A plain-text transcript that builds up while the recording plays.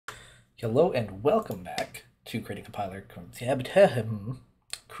Hello and welcome back to creating a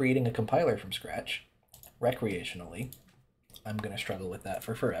compiler from scratch recreationally. I'm going to struggle with that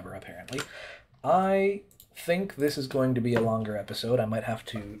for forever, apparently. I think this is going to be a longer episode. I might have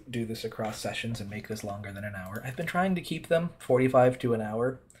to do this across sessions and make this longer than an hour. I've been trying to keep them 45 to an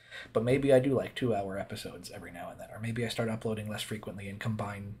hour, but maybe I do like 2 hour episodes every now and then, or maybe I start uploading less frequently and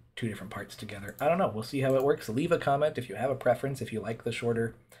combine two different parts together. I don't know. We'll see how it works. Leave a comment if you have a preference, if you like the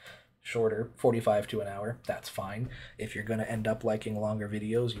shorter 45 to an hour, that's fine. If you're going to end up liking longer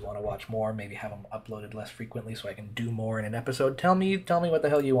videos, you want to watch more, maybe have them uploaded less frequently so I can do more in an episode, tell me what the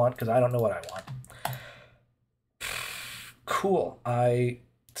hell you want, because I don't know what I want. Cool. I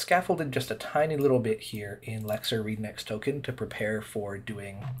scaffolded just a tiny little bit here in Lexer read next token to prepare for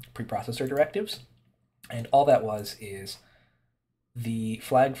doing preprocessor directives. And all that is the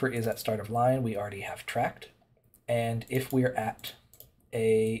flag for is at start of line we already have tracked. And if we're at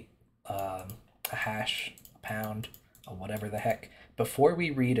a hash, a pound, or whatever the heck, before we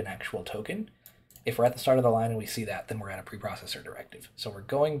read an actual token, if we're at the start of the line and we see that, then we're at a preprocessor directive. So we're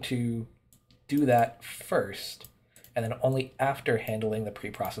going to do that first, and then only after handling the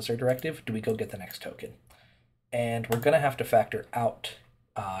preprocessor directive do we go get the next token. And we're going to have to factor out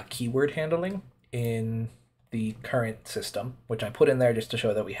keyword handling in the current system, which I put in there just to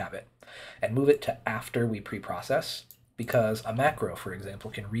show that we have it, and move it to after we preprocess. Because a macro, for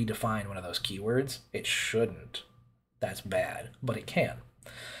example, can redefine one of those keywords. It shouldn't. That's bad, but it can.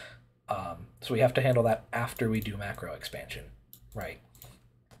 So we have to handle that after we do macro expansion, right?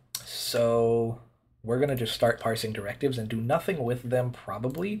 So we're going to just start parsing directives and do nothing with them,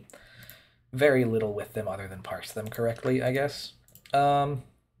 probably. Very little with them other than parse them correctly, I guess. And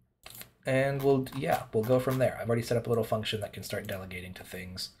we'll go from there. I've already set up a little function that can start delegating to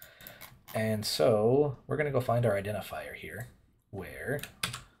things. And so we're going to go find our identifier here, where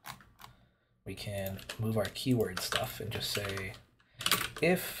we can move our keyword stuff and just say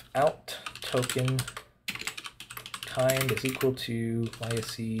if out token kind is equal to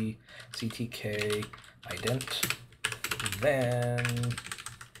layec ctk ident, then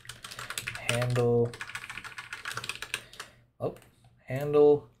handle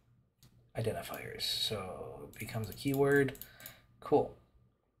identifiers. So it becomes a keyword. Cool.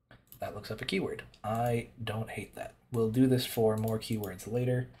 That looks up a keyword. I don't hate that. We'll do this for more keywords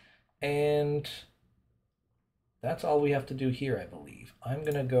later. And that's all we have to do here, I believe. I'm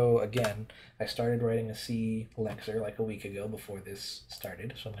going to go again. I started writing a C Lexer like a week ago before this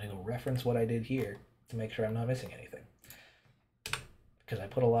started. So I'm going to go reference what I did here to make sure I'm not missing anything, because I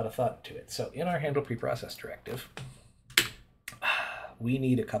put a lot of thought into it. So in our handle preprocess directive, we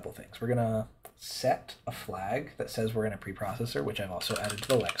need a couple things. We're going to set a flag that says we're in a preprocessor, which I've also added to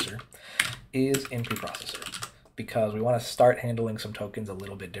the Lexer, is in preprocessor, because we want to start handling some tokens a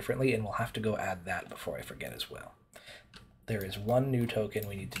little bit differently, and we'll have to go add that before I forget as well. There is one new token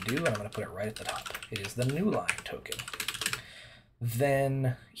we need to do, and I'm going to put it right at the top. It is the new line token.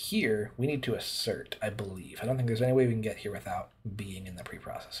 Then here, we need to assert, I believe. I don't think there's any way we can get here without being in the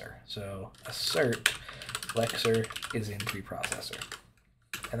preprocessor. So assert Lexer is in preprocessor.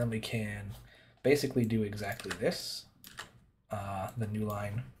 And then we can basically do exactly this. The new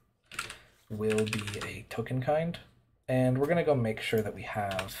line will be a token kind, and we're going to go make sure that we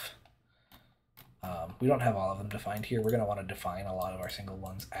have, we don't have all of them defined here. We're going to want to define a lot of our single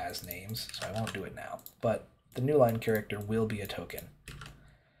ones as names, so I won't do it now. But the new line character will be a token.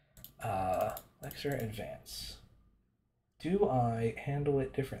 Lexer advance. Do I handle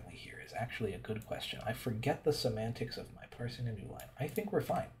it differently here is actually a good question. I forget the semantics of my parsing a new line. I think we're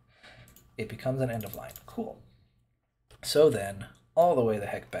fine. It becomes an end of line. Cool. So then, all the way the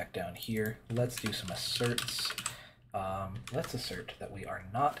heck back down here, let's do some asserts. Let's assert that we are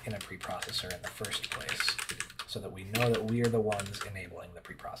not in a preprocessor in the first place, so that we know that we are the ones enabling the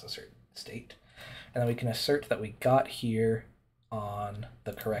preprocessor state. And then we can assert that we got here on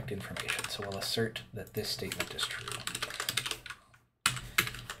the correct information. So we'll assert that this statement is true.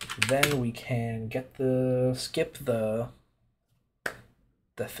 Then we can skip the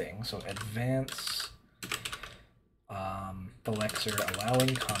thing. So advance the Lexer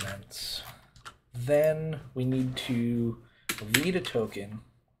allowing comments. Then we need to read a token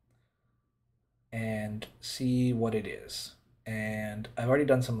and see what it is. And I've already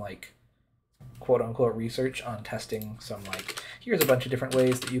done some quote unquote research on testing some here's a bunch of different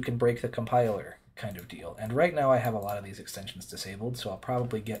ways that you can break the compiler kind of deal. And right now I have a lot of these extensions disabled, so I'll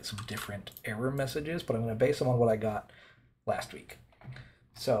probably get some different error messages, but I'm going to base them on what I got last week.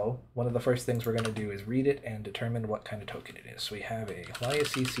 So one of the first things we're going to do is read it and determine what kind of token it is. So we have a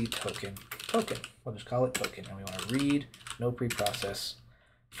layec token. We'll just call it token, and we want to read, no preprocess,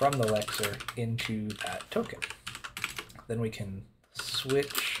 from the lexer into that token. Then we can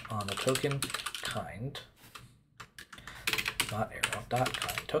switch on the token kind, not arrow, dot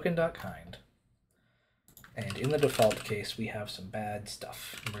kind, token dot kind. And in the default case, we have some bad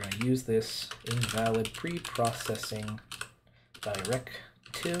stuff. We're going to use this invalid pre-processing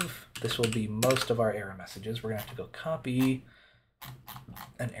directive. This will be most of our error messages. We're going to have to go copy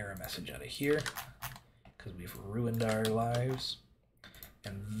an error message out of here because we've ruined our lives.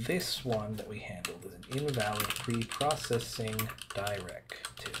 And this one that we handled is an invalid pre-processing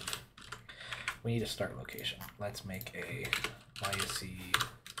directive. We need a start location. Let's make a layec,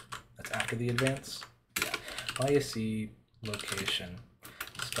 that's after the advance. Yeah, layec location,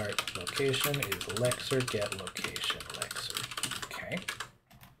 start location is lexer get location lexer. Okay,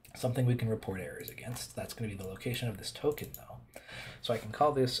 something we can report errors against. That's going to be the location of this token though. So I can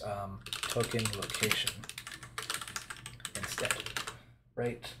call this token location instead,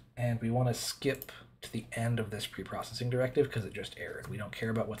 right? And we want to skip to the end of this pre-processing directive because it just errored. We don't care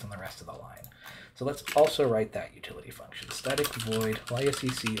about what's on the rest of the line. So let's also write that utility function. Static void layec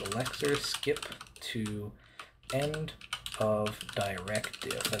lexer skip to end of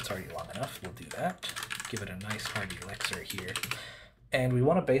directive. That's already long enough. We'll do that. Give it a nice hearty lexer here. And we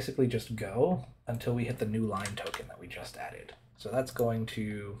want to basically just go until we hit the new line token that we just added. So that's going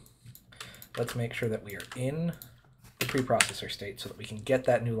to, let's make sure that we are in the preprocessor state so that we can get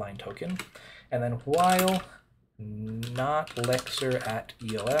that new line token. And then while not lexer at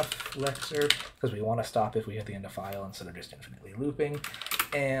elf lexer, because we want to stop if we hit the end of file instead of just infinitely looping.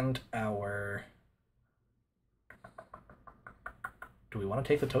 And our, do we want to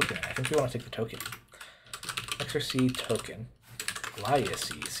take the token? I think we want to take the token. Lexer C token,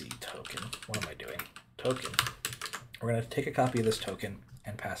 layec C token. What am I doing? Token. We're going to take a copy of this token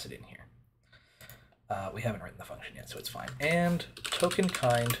and pass it in here. We haven't written the function yet, so it's fine. And token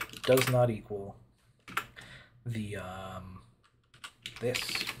kind does not equal the this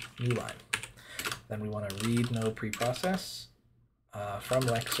new line. Then we want to read no preprocess from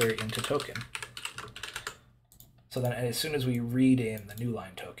lexer into token. So then as soon as we read in the new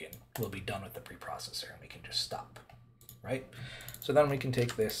line token, we'll be done with the preprocessor and we can just stop, right? So then we can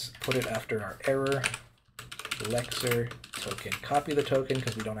take this, put it after our error, lexer token, copy the token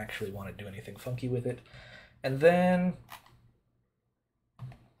because we don't actually want to do anything funky with it. And then,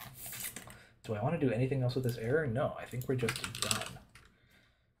 do I want to do anything else with this error? No, I think we're just done.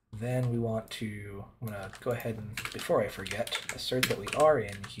 Then we want to, I'm going to go ahead and, before I forget, assert that we are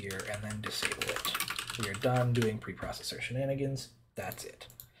in here and then disable it. We are done doing preprocessor shenanigans. That's it.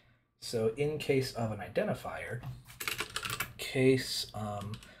 So in case of an identifier, case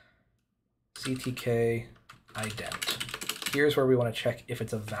ctk ident, here's where we want to check if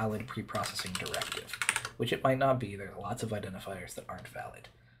it's a valid preprocessing directive, which it might not be. There are lots of identifiers that aren't valid.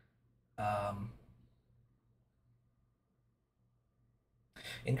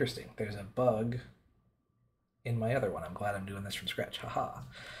 Interesting. There's a bug in my other one. I'm glad I'm doing this from scratch. Haha.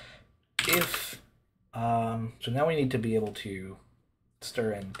 If so now we need to be able to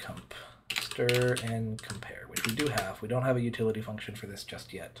stir and compare, which we do have. We don't have a utility function for this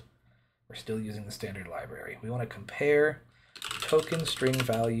just yet. We're still using the standard library. We want to compare token string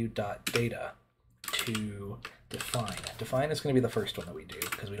value dot data to define. Define is going to be the first one that we do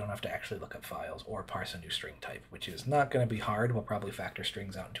because we don't have to actually look up files or parse a new string type, which is not going to be hard. We'll probably factor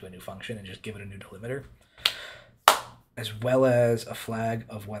strings out into a new function and just give it a new delimiter, as well as a flag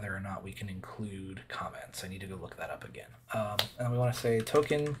of whether or not we can include comments. I need to go look that up again. And we want to say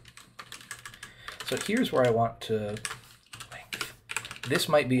token. So here's where I want to length. This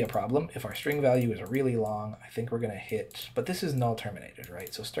might be a problem. If our string value is really long, I think we're going to hit, but this is null terminated,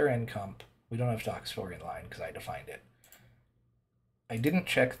 right? So stir and comp, we don't have docs for inline because I defined it. I didn't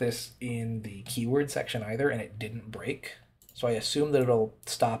check this in the keyword section either, and it didn't break. So I assume that it'll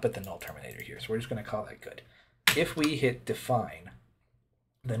stop at the null terminator here. So we're just going to call that good. If we hit define,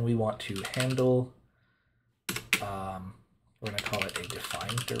 then we want to handle, we're going to call it a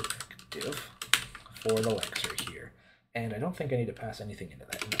define directive for the lexer here. And I don't think I need to pass anything into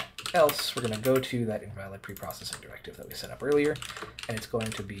that. No. Else, we're going to go to that invalid preprocessing directive that we set up earlier, and it's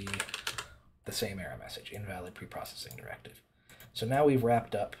going to be the same error message, invalid preprocessing directive. So now we've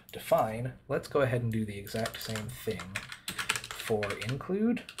wrapped up define. Let's go ahead and do the exact same thing for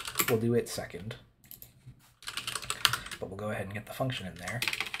include. We'll do it second, but we'll go ahead and get the function in there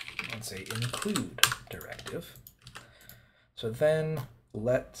and say include directive. So then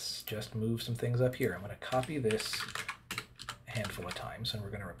let's just move some things up here. I'm going to copy this a handful of times, and we're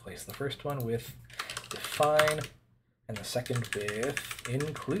going to replace the first one with define and the second with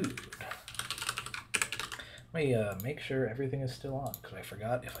include. Let me make sure everything is still on, because I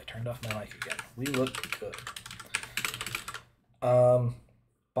forgot if I turned off my mic again. We look good.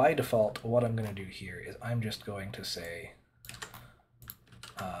 By default, what I'm going to do here is I'm just going to say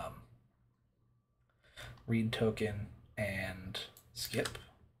read token and skip,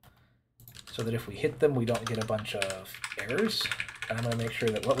 so that if we hit them, we don't get a bunch of errors. And I'm going to make sure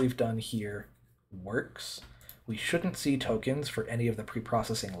that what we've done here works. We shouldn't see tokens for any of the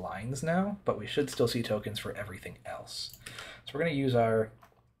pre-processing lines now, but we should still see tokens for everything else. So we're going to use our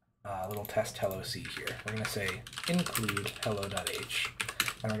little test hello C here. We're going to say include hello.h,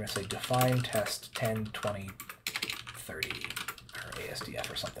 and we're going to say define test 10, 20, 30, or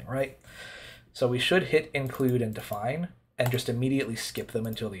ASDF or something, right? So we should hit include and define, and just immediately skip them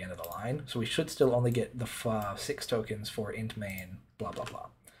until the end of the line. So we should still only get the 6 tokens for int main, blah, blah, blah.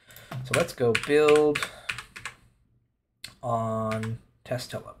 So let's go build on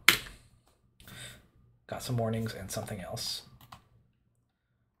test hello. Got some warnings and something else.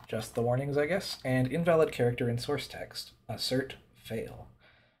 Just the warnings, I guess. And invalid character in source text. Assert fail.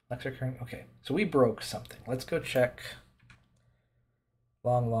 Lexer current. Okay, so we broke something. Let's go check.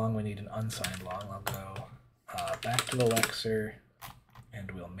 Long, we need an unsigned long. I'll go back to the Lexer,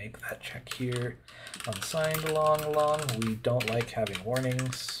 and we'll make that check here. Unsigned long. We don't like having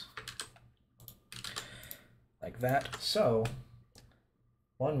warnings. Like that. So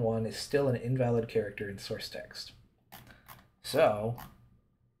 1 is still an invalid character in source text. So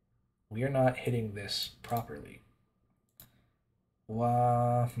we are not hitting this properly.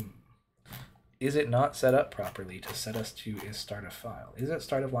 Is it not set up properly to set us to is start of file? Is that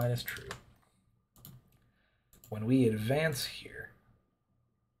start of line is true? When we advance here,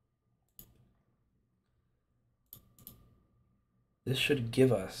 this should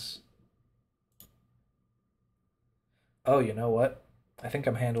give us... Oh, you know what? I think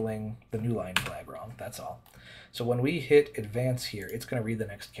I'm handling the new line flag wrong, that's all. So when we hit advance here, it's going to read the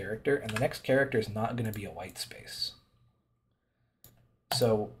next character, and the next character is not going to be a white space.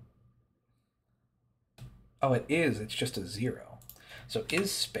 So, oh, it is, it's just a 0. So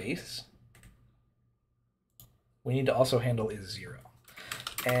is space, we need to also handle is 0.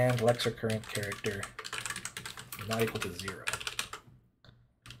 And Lexer current character is not equal to 0.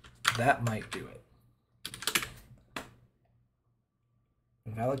 That might do it.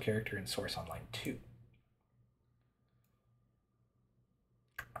 Invalid character in source on line 2.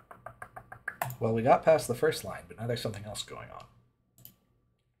 Well, we got past the first line, but now there's something else going on.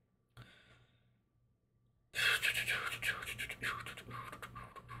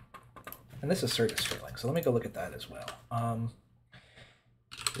 And this assert is failing, so let me go look at that as well.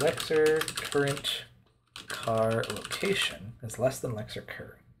 Lexer current car location is less than Lexer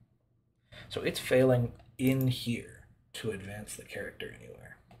cur. So it's failing in here to advance the character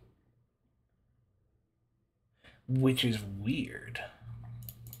anywhere. Which is weird.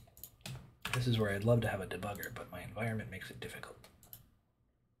 This is where I'd love to have a debugger, but my environment makes it difficult.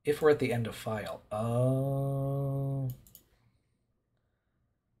 If we're at the end of file, oh,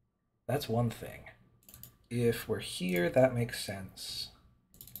 that's one thing. If we're here, that makes sense.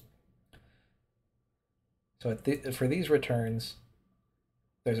 So for these returns,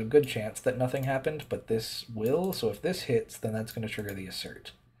 there's a good chance that nothing happened, but this will. So if this hits, then that's going to trigger the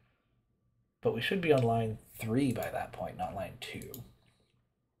assert. But we should be on line 3 by that point, not line 2.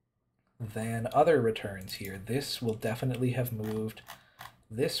 Then other returns here, this will definitely have moved,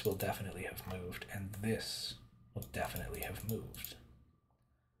 this will definitely have moved, and this will definitely have moved.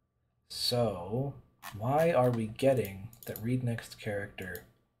 So why are we getting that read next character?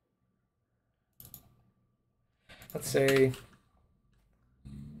 Let's say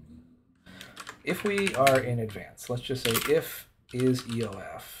if we are in advance, let's just say if is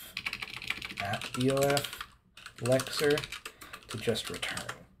EOF at EOF Lexer to just return.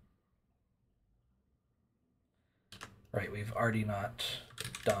 Right, we've already not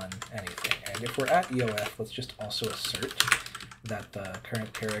done anything. And if we're at EOF, let's just also assert that the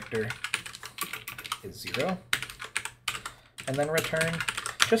current character is 0. And then return.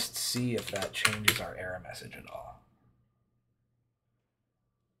 Just see if that changes our error message at all.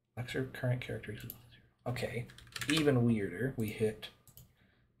 Lexer current character is 0. Okay, even weirder, we hit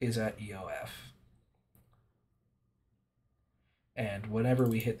is at EOF. And whenever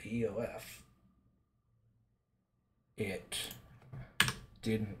we hit the EOF, it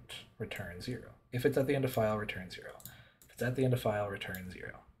didn't return 0. If it's at the end of file, return 0. If it's at the end of file, return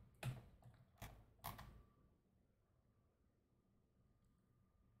 0.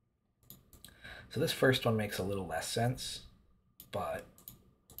 So this first one makes a little less sense, but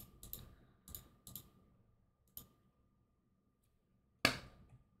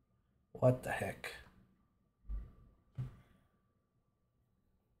what the heck?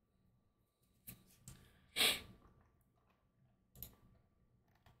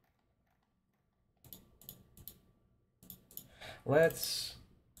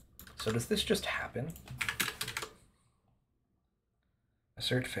 So does this just happen?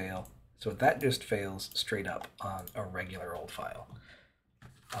 Assert fail. So that just fails straight up on a regular old file.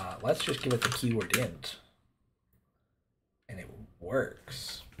 Let's just give it the keyword int. And it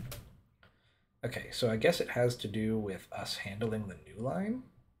works. Okay, so I guess it has to do with us handling the new line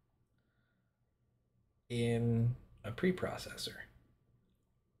in a preprocessor.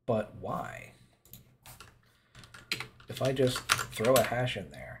 But why? If I just throw a hash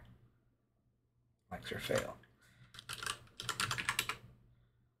in there, lexer fail.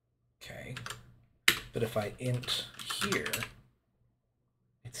 Okay, but if I int here,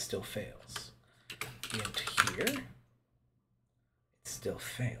 it still fails. Int here, it still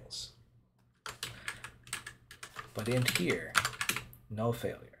fails. But int here, no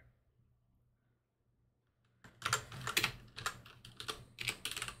failure.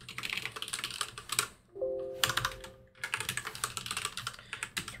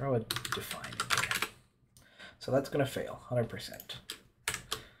 Throw a define in here. So that's going to fail, 100%.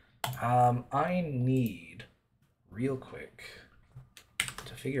 I need, real quick,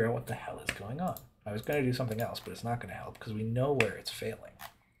 to figure out what the hell is going on. I was going to do something else, but it's not going to help because we know where it's failing.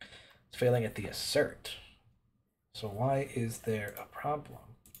 It's failing at the assert. So why is there a problem?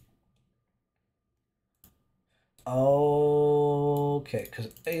 Okay, because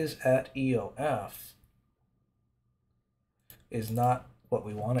is at EOF is not what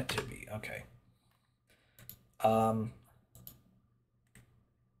we want it to be. Okay.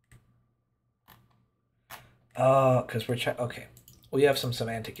 Because we're okay. We have some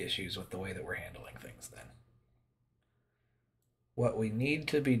semantic issues with the way that we're handling things then. What we need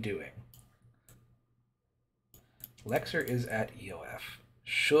to be doing, lexer is at EOF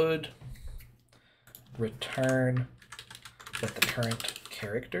should return that the current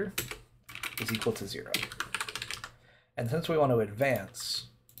character is equal to 0. And since we want to advance,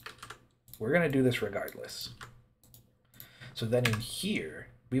 we're going to do this regardless. So then in here,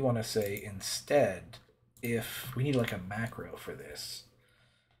 we want to say instead, if we need like a macro for this,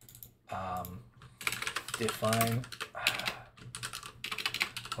 define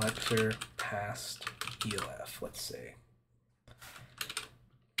lexer past EOF, let's say.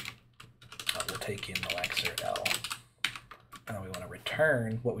 We'll take in the lexer L. And then we want to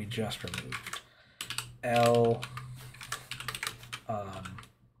return what we just removed. L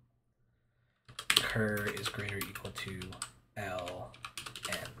cur is greater or equal to L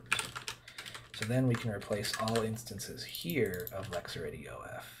end. So then we can replace all instances here of lexer at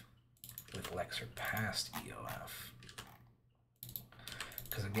EOF with lexer past EOF.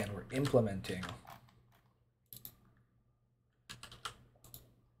 Because again, we're implementing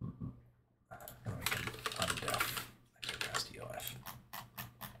and we can undef lexer past EOF.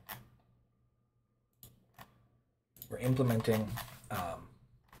 We're implementing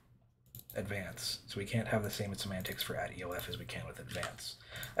advance, so we can't have the same semantics for at EOF as we can with advance.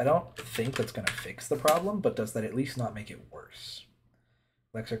 I don't think that's going to fix the problem, but does that at least not make it worse?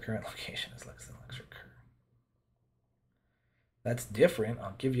 Lexer current location is less than lexer cur. That's different,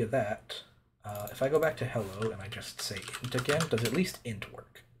 I'll give you that. If I go back to hello and I just say int again, does at least int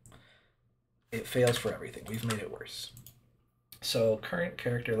work? It fails for everything. We've made it worse. So current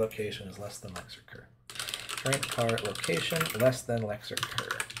character location is less than lexer cur. Current car location less than lexer cur.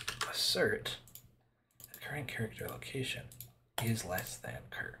 Assert the current character location is less than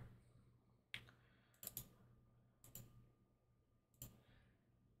cur.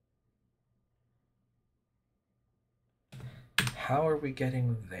 How are we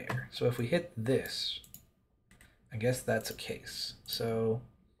getting there? So if we hit this, I guess that's a case. So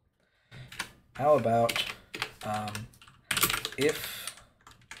how about if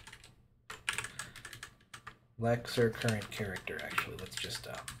lexer current character, actually, let's just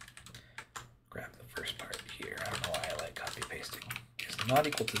grab the first part here. I don't know why I like copy pasting. Is not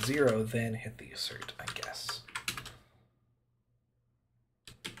equal to 0, then hit the assert, I guess.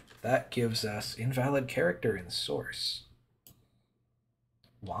 That gives us invalid character in source.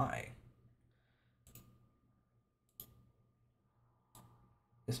 Why?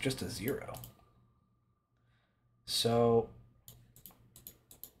 It's just a 0. So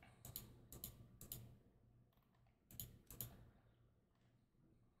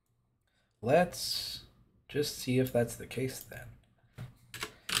let's just see if that's the case then.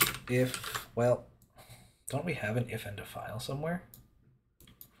 If, well, don't we have an if end of file somewhere?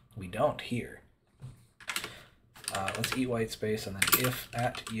 We don't here. Let's eat white space and then if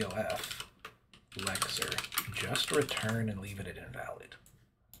at EOF lexer, just return and leave it at invalid.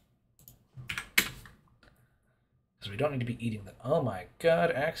 Because we don't need to be eating the, oh my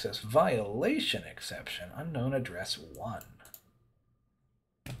god, access violation exception, unknown address 1.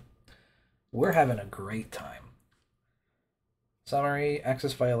 We're having a great time. Summary,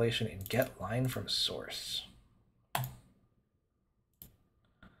 access violation in get line from source.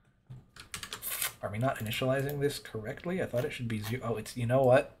 Are we not initializing this correctly? I thought it should be 0. Oh, it's, you know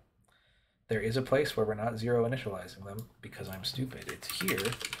what? There is a place where we're not 0 initializing them because I'm stupid. It's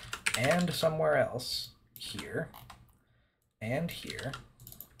here and somewhere else. Here and here.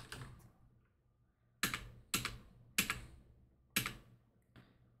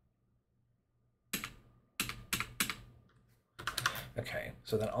 Okay,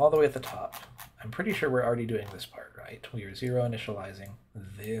 so then all the way at the top, I'm pretty sure we're already doing this part, right? We are 0 initializing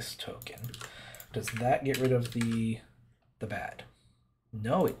this token. Does that get rid of the bad?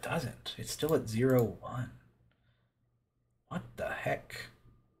 No, it doesn't. It's still at 0, 1. What the heck?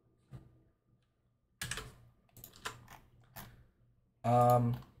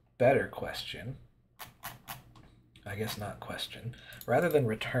 Better question. I guess not question. Rather than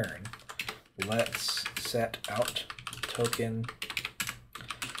return, let's set out token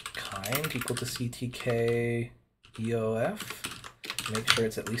kind equal to ctk eof. Make sure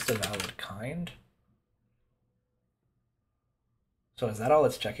it's at least a valid kind. So is that all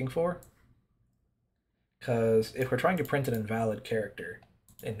it's checking for? Because if we're trying to print an invalid character,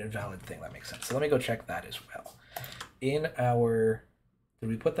 an invalid thing, that makes sense. So let me go check that as well. In our, did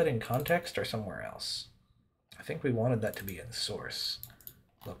we put that in context or somewhere else? I think we wanted that to be in source.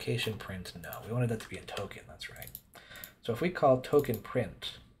 Location print, no. We wanted that to be in token, that's right. So if we call token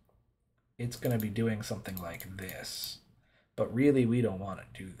print, it's going to be doing something like this. But really, we don't want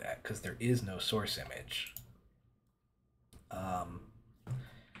to do that because there is no source image.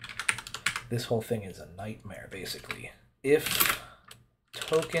 This whole thing is a nightmare, basically. If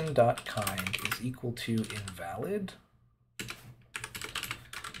token.kind is equal to invalid,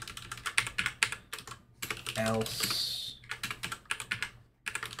 else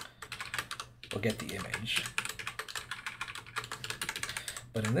we'll get the image.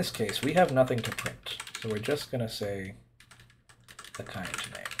 But in this case, we have nothing to print. So we're just going to say the kind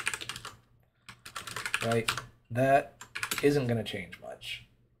name. Right? That isn't going to change much,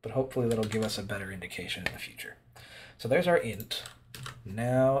 but hopefully that'll give us a better indication in the future. So there's our int.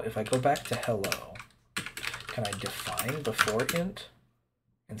 Now, if I go back to hello, can I define before int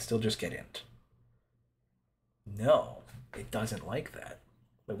and still just get int? No, it doesn't like that.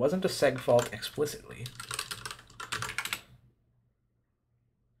 It wasn't a seg fault explicitly,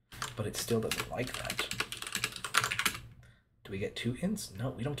 but it still doesn't like that. Do we get 2 ints?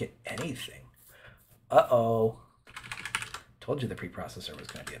 No, we don't get anything. Uh-oh. Told you the preprocessor was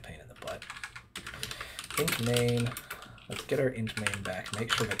going to be a pain in the butt. Int main. Let's get our int main back.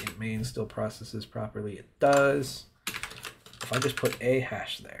 Make sure that int main still processes properly. It does. If I just put a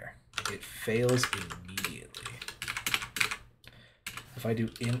hash there, it fails immediately. If I do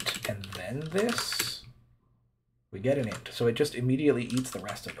int and then this, we get an int. So it just immediately eats the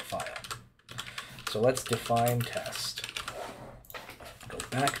rest of the file. So let's define test. Go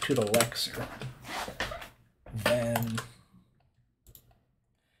back to the lexer. Then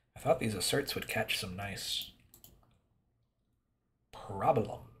I thought these asserts would catch some nice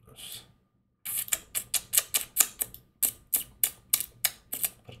problems.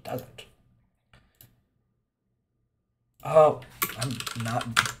 But it doesn't. Oh, I'm not...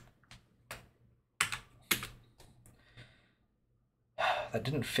 That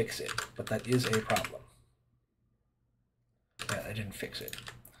didn't fix it, but that is a problem. Yeah, I didn't fix it.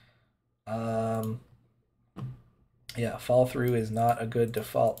 Yeah, fall through is not a good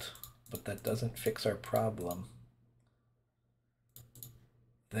default, but that doesn't fix our problem.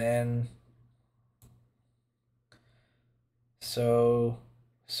 Then, so,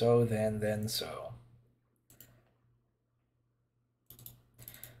 then, so.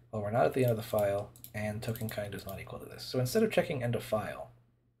 Well, we're not at the end of the file, and token kind is not equal to this. So instead of checking end of file,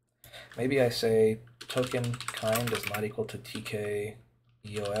 maybe I say token kind is not equal to tk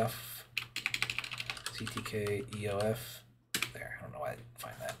eof, ctk eof. There, I don't know why I didn't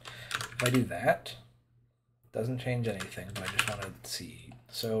find that. If I do that, doesn't change anything, but I just want to see.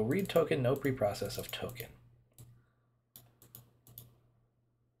 So read token, no preprocess of token.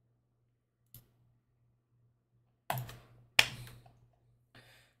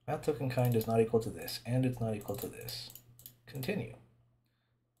 That token kind is not equal to this, and it's not equal to this. Continue.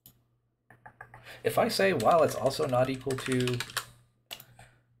 If I say while it's also not equal to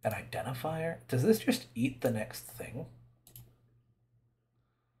an identifier, does this just eat the next thing?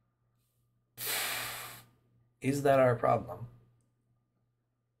 Is that our problem?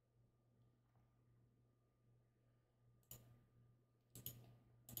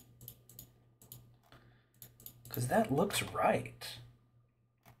 Because that looks right.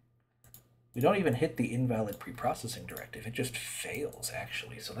 We don't even hit the invalid preprocessing directive. It just fails,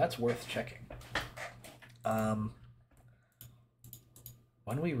 actually. So that's worth checking. When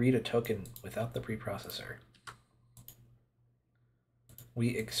we read a token without the preprocessor,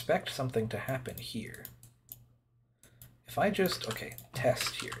 we expect something to happen here. If I just, okay,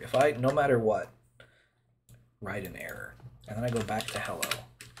 test here. If I, no matter what, write an error, and then I go back to hello,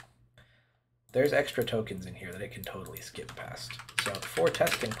 there's extra tokens in here that it can totally skip past. So for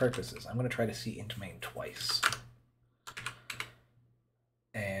testing purposes, I'm going to try to see int main twice.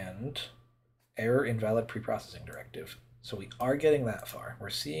 And error invalid preprocessing directive. So we are getting that far. We're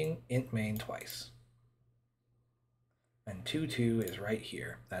seeing int main twice. And 2.2 is right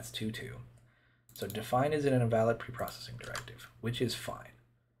here. That's 2.2. So define is in an invalid preprocessing directive, which is fine.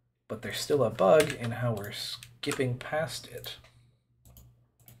 But there's still a bug in how we're skipping past it.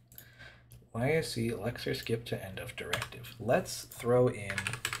 layec lexer skip to end of directive. Let's throw in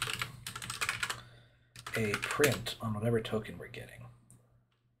a print on whatever token we're getting.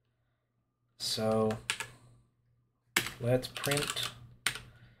 So let's print,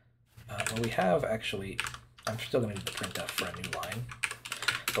 well, we have actually, I'm still going to need the printf for a new line,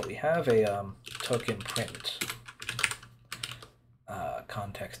 but we have a token print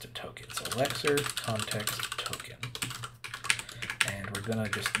context of token. So lexer context token. And we're going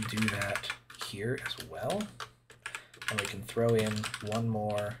to just do that here as well. And we can throw in one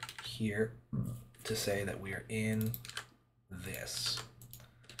more here to say that we are in this.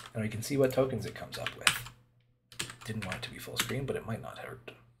 And we can see what tokens it comes up with. Didn't want it to be full screen, but it might not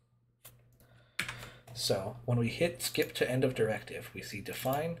hurt. So when we hit skip to end of directive, we see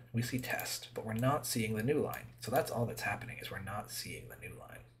define, we see test, but we're not seeing the new line. So that's all that's happening, is we're not seeing the new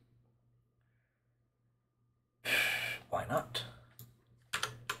line. Why not?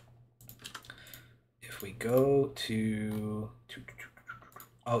 If we go to,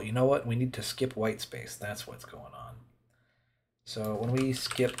 oh, you know what? We need to skip white space. That's what's going on. So when we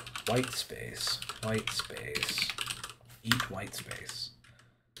skip white space, eat white space,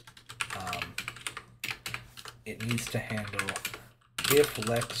 it needs to handle if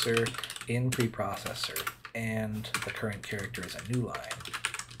lexer in preprocessor and the current character is a new line,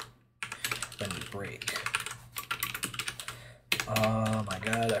 then we break. Oh my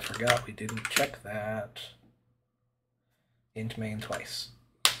god, I forgot we didn't check that. Int main twice.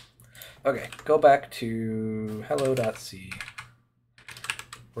 Okay, go back to hello.c.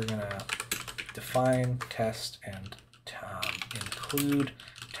 We're gonna define test and include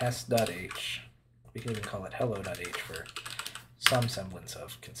test.h. We can even call it hello.h for some semblance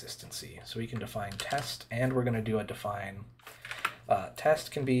of consistency. So we can define test, and we're going to do a define. Test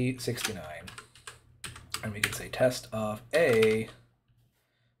can be 69. And we can say test of A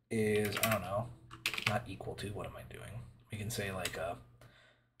is, I don't know, not equal to, what am I doing? We can say like a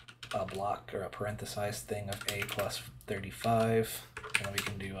block or a parenthesized thing of A plus 35. And then we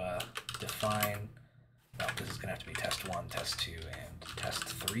can do a define. No, this is going to have to be test 1, test 2, and test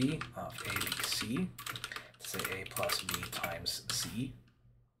 3 of A, B, C. Say A plus B times C.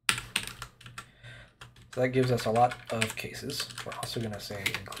 So that gives us a lot of cases. We're also going to say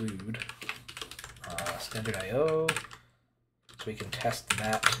include standard IO. So we can test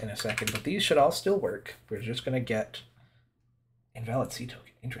that in a second. But these should all still work. We're just going to get invalid C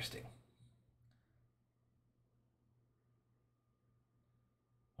token. Interesting.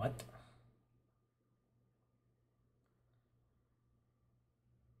 What?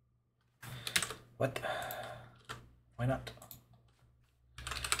 What? Why not?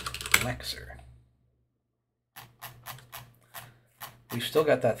 Lexer. We've still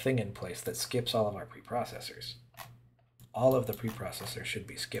got that thing in place that skips all of our preprocessors. All of the preprocessors should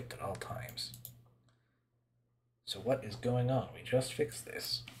be skipped at all times. So what is going on? We just fixed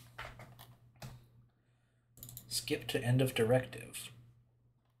this. Skip to end of directive.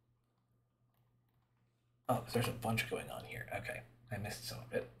 Oh, there's a bunch going on here. Okay, I missed some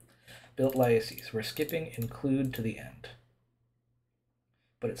of it. Built layec. We're skipping include to the end.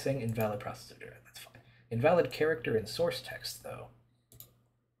 But it's saying invalid processor directive. That's fine. Invalid character in source text, though,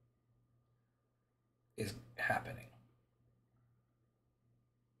 is happening.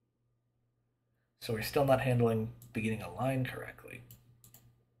 So we're still not handling beginning a line correctly.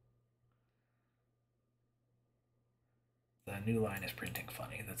 The new line is printing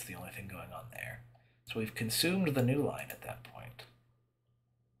funny. That's the only thing going on there. So we've consumed the new line at that point.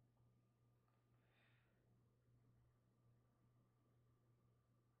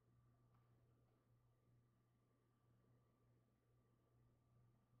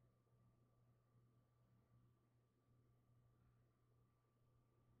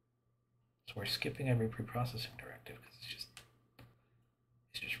 So we're skipping every preprocessing directive because it's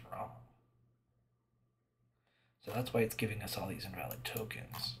just wrong. So that's why it's giving us all these invalid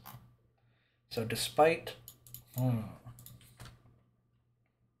tokens. So despite...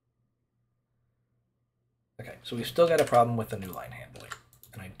 Okay, so we've still got a problem with the new line handling.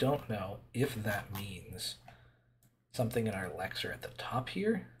 And I don't know if that means something in our lexer at the top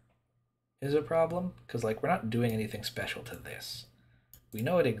here is a problem. Because like we're not doing anything special to this. We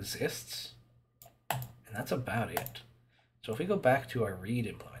know it exists, and that's about it. So if we go back to our read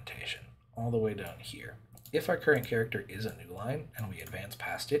implementation, all the way down here, if our current character is a new line and we advance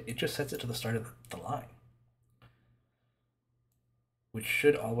past it, it just sets it to the start of the line. Which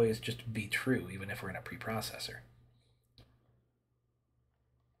should always just be true, even if we're in a preprocessor.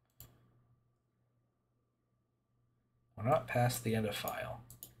 We're not past the end of file.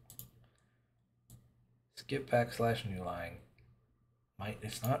 Skip /new line.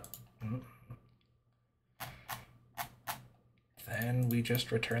 It's not. Then we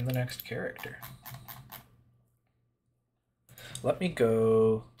just return the next character. Let me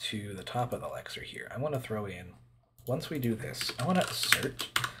go to the top of the lexer here. I want to throw in, once we do this, I want to assert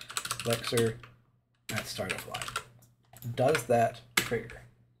lexer at start of line. Does that trigger?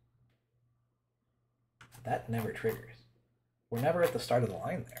 That never triggers. We're never at the start of the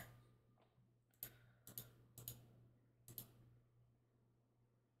line there.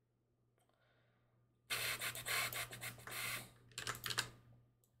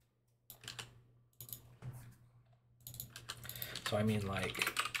 So I mean, like,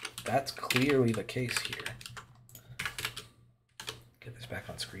 that's clearly the case here. Get this back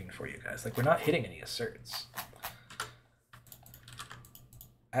on screen for you guys. Like, we're not hitting any asserts.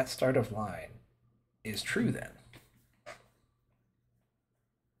 At start of line is true then.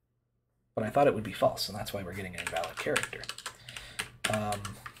 But I thought it would be false, and that's why we're getting an invalid character.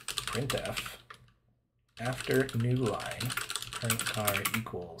 Printf after new line current car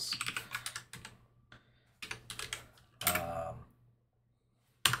equals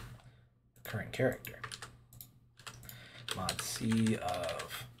current character. Mod C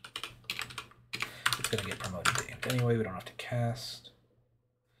of, it's going to get promoted to int anyway, we don't have to cast.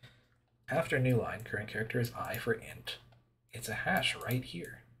 After new line, current character is I for int. It's a hash right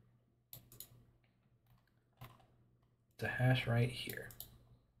here. It's a hash right here.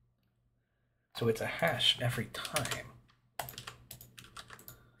 So it's a hash every time.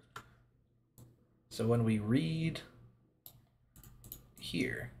 So when we read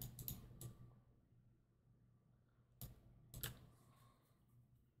here,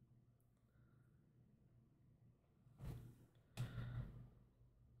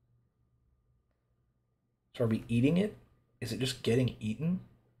 so are we eating it? Is it just getting eaten?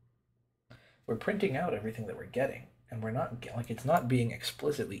 We're printing out everything that we're getting, and we're not, like, it's not being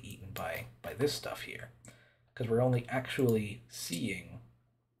explicitly eaten by this stuff here, because we're only actually seeing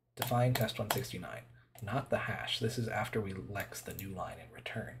define test 169, not the hash. This is after we lex the new line in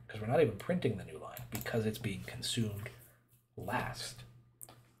return, because we're not even printing the new line because it's being consumed last.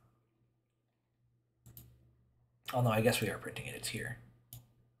 Oh no, I guess we are printing it. It's here.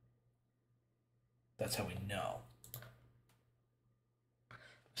 That's how we know.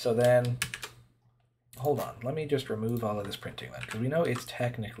 So then, hold on. Let me just remove all of this printing then, because we know it's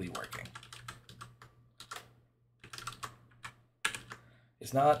technically working.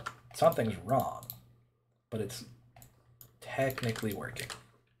 It's not, something's wrong, but it's technically working.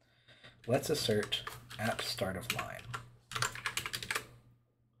 Let's assert at start of line.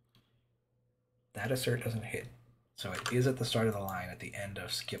 That assert doesn't hit, so it is at the start of the line at the end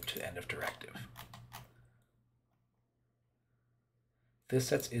of skip to end of directive. This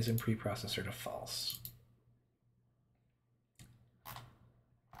sets is in preprocessor to false.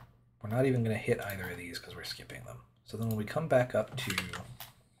 We're not even going to hit either of these because we're skipping them. So then when we come back up to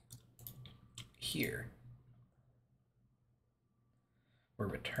here, we're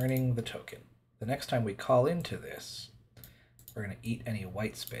returning the token. The next time we call into this, we're going to eat any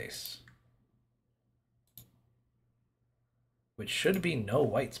white space, which should be no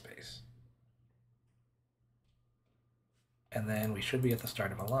white space. And then we should be at the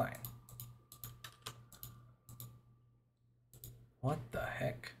start of a line. What the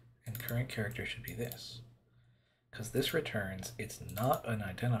heck? And current character should be this. Because this returns, it's not an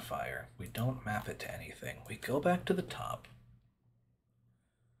identifier. We don't map it to anything. We go back to the top.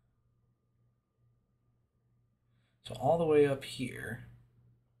 So all the way up here,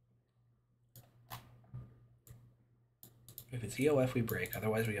 if it's EOF, we break,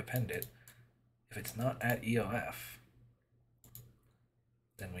 otherwise we append it. If it's not at EOF,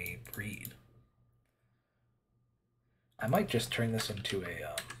 then we read. I might just turn this into an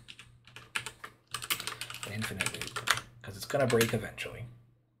infinite loop, because it's going to break eventually.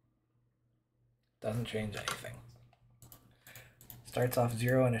 Doesn't change anything. Starts off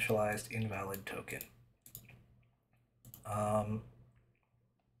 0 initialized invalid token. I'm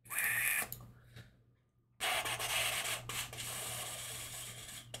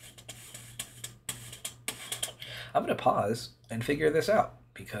going to pause and figure this out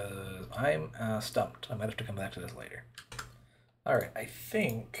because I'm stumped. I might have to come back to this later. All right, I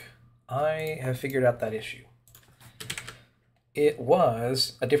think I have figured out that issue. It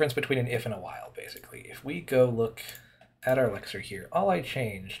was a difference between an if and a while, basically. If we go look at our lexer here, all I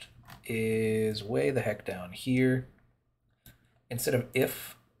changed is way the heck down here. Instead of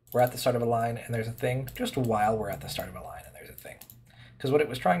if we're at the start of a line and there's a thing, just while we're at the start of a line and there's a thing. Because what it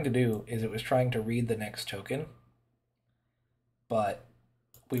was trying to do is it was trying to read the next token, but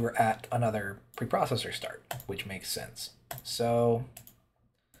we were at another preprocessor start, which makes sense. So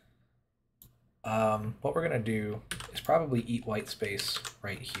what we're going to do is probably eat white space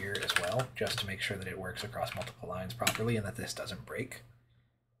right here as well, just to make sure that it works across multiple lines properly and that this doesn't break.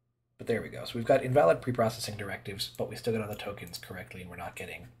 But there we go. So we've got invalid preprocessing directives, but we still got all the tokens correctly, and we're not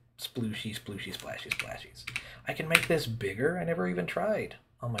getting splooshy, splooshy, splashy, splashies. I can make this bigger. I never even tried.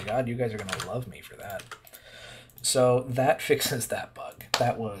 Oh my god, you guys are going to love me for that. So that fixes that bug.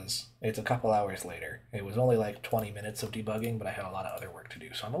 It's a couple hours later. It was only like 20 minutes of debugging, but I had a lot of other work to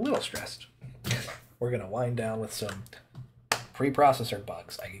do, so I'm a little stressed. We're going to wind down with some preprocessor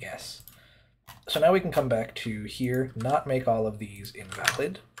bugs, I guess. So now we can come back to here, not make all of these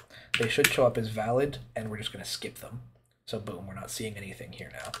invalid. They should show up as valid, and we're just going to skip them. So boom, we're not seeing anything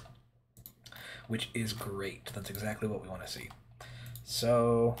here now, which is great. That's exactly what we want to see.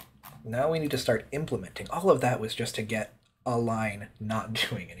 So now we need to start implementing. All of that was just to get a line not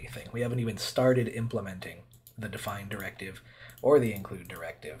doing anything. We haven't even started implementing the define directive or the include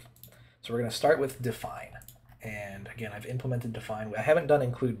directive. So we're going to start with define. And again, I've implemented define. I haven't done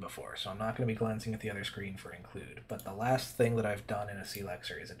include before, so I'm not going to be glancing at the other screen for include. But the last thing that I've done in a C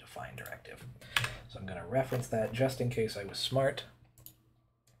lexer is a define directive. So I'm going to reference that just in case I was smart.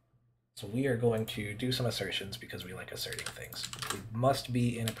 So we are going to do some assertions because we like asserting things. We must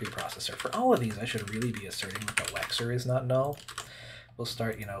be in a preprocessor. For all of these, I should really be asserting that the lexer is not null. We'll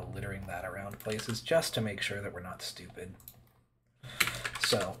start, littering that around places just to make sure that we're not stupid.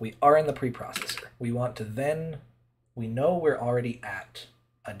 So we are in the preprocessor. We want to we know we're already at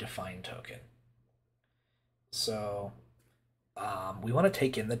a define token. So we want to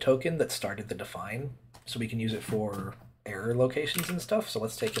take in the token that started the define so we can use it for error locations and stuff. So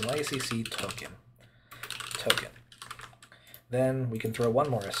let's take in layec token. Then we can throw one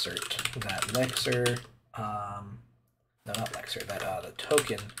more assert that lexer, no, not lexer, that the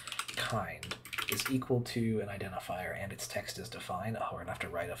token kind is equal to an identifier and its text is defined. Oh, we're gonna have to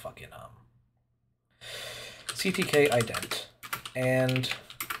write a fucking ctk ident and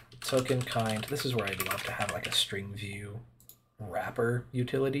token kind. This is where I'd love to have like a string view wrapper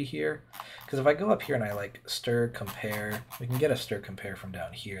utility here, because if I go up here and I like stir compare, we can get a stir compare from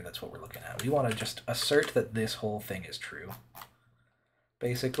down here. That's what we're looking at. We want to just assert that this whole thing is true,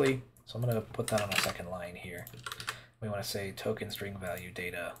 basically. So I'm going to put that on a second line here. We want to say token string value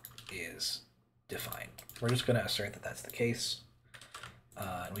data is defined. We're just going to assert that that's the case.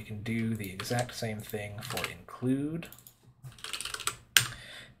 And we can do the exact same thing for include.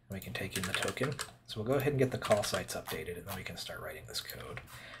 We can take in the token. So we'll go ahead and get the call sites updated, and then we can start writing this code.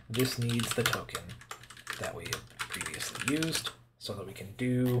 This needs the token that we have previously used so that we can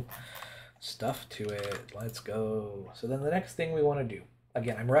do stuff to it. Let's go. So then the next thing we want to do,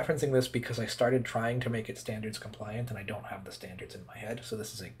 again, I'm referencing this because I started trying to make it standards compliant and I don't have the standards in my head. So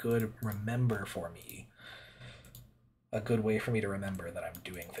this is a good remember for me, a good way for me to remember that I'm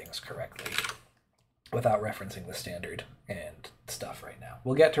doing things correctly without referencing the standard and stuff right now.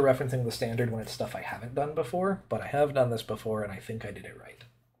 We'll get to referencing the standard when it's stuff I haven't done before, but I have done this before and I think I did it right.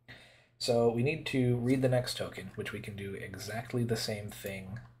 So we need to read the next token, which we can do exactly the same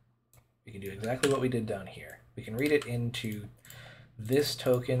thing. We can do exactly what we did down here. We can read it into this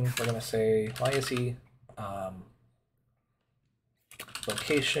token. We're going to say layec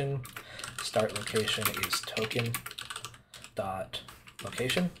location, start location is token dot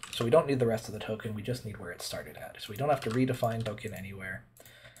location. So we don't need the rest of the token, we just need where it started at. So we don't have to redefine token anywhere.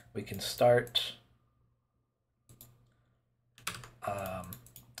 We can start,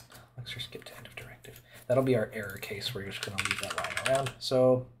 let's just skip to end of directive. That'll be our error case. We're just going to leave that lying around.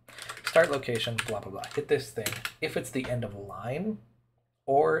 So start location, blah, blah, blah. Hit this thing. If it's the end of line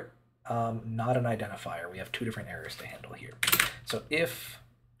or not an identifier, we have two different errors to handle here. So if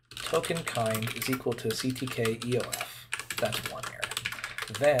token kind is equal to ctk eof, that's one error.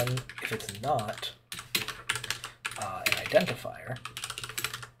 Then, if it's not an identifier,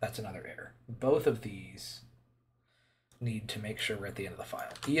 that's another error. Both of these need to make sure we're at the end of the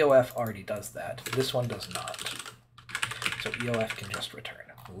file. EOF already does that. This one does not. So EOF can just return.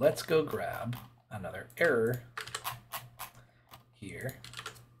 Let's go grab another error here.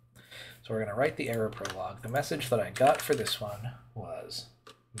 So we're going to write the error prologue. The message that I got for this one was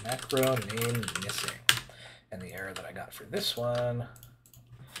macro name missing. And the error that I got for this one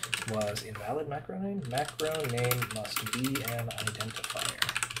was invalid macro name. Macro name must be an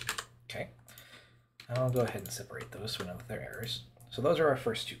identifier. Okay. I'll go ahead and separate those so we know that they're errors. So those are our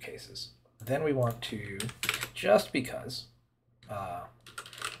first two cases. Then we want to, just because,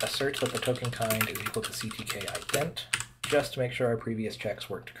 assert that the token kind is equal to CTK ident. Just to make sure our previous checks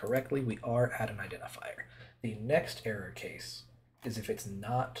worked correctly, we are at an identifier. The next error case is if it's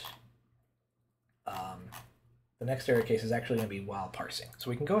not, the next error case is actually going to be while parsing. So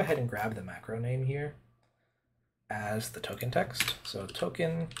we can go ahead and grab the macro name here as the token text. So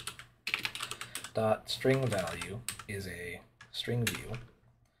token dot string value is a string view.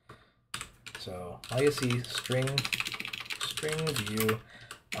 So layec string view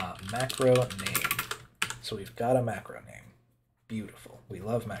macro name. So we've got a macro name. Beautiful. We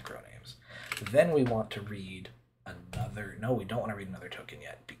love macro names. Then we want to read another, no, we don't want to read another token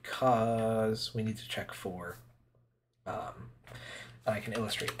yet because we need to check for, I can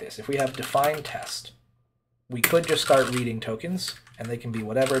illustrate this. If we have define test, we could just start reading tokens and they can be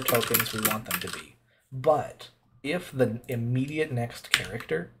whatever tokens we want them to be. But if the immediate next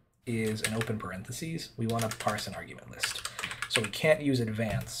character is an open parentheses, we want to parse an argument list. So we can't use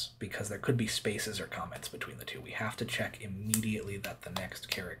advance because there could be spaces or comments between the two. We have to check immediately that the next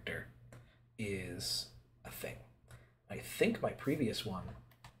character is a thing. I think my previous one,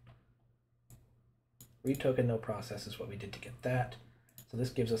 read token no process, is what we did to get that. So this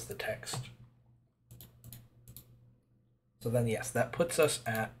gives us the text. So then yes, that puts us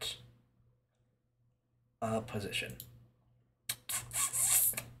at a position.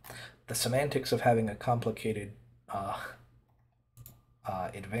 The semantics of having a complicated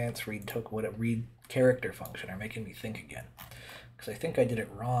advanced read character function are making me think again, because I think I did it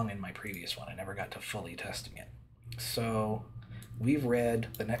wrong in my previous one. I never got to fully testing it. So we've read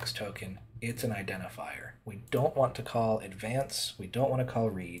the next token. It's an identifier. We don't want to call advance. We don't want to call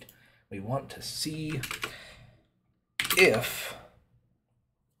read. We want to see if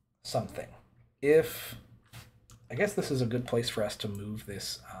something. If, I guess this is a good place for us to move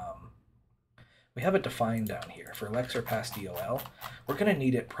this. We have it defined down here for lexer past DOL. We're going to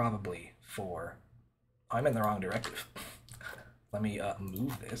need it probably for, I'm in the wrong directive. Let me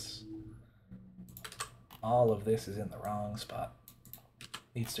move this. All of this is in the wrong spot.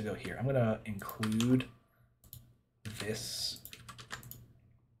 Needs to go here. I'm going to include this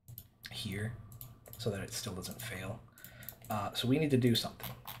here so that it still doesn't fail. So we need to do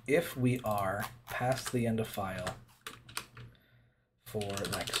something. If we are past the end of file for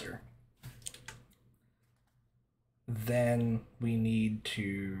lexer, then we need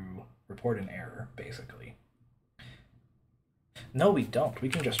to report an error, basically. No, we don't. We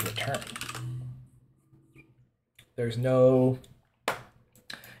can just return. There's no...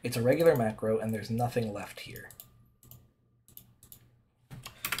 It's a regular macro, and there's nothing left here.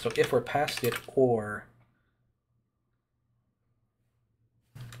 So if we're past it, or...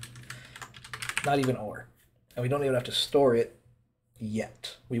 Not even or. And we don't even have to store it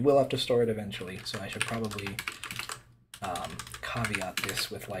yet. We will have to store it eventually, so I should probably caveat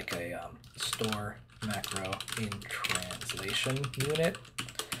this with like a store macro in translation unit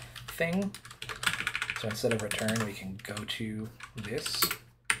thing. So instead of return, we can go to this.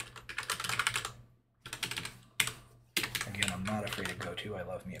 Again, I'm not afraid of go-to. I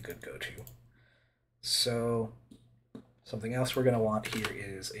love me a good go-to. So something else we're going to want here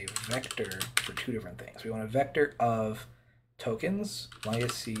is a vector for two different things. We want a vector of tokens,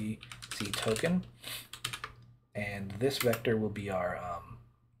 layec token, and this vector will be our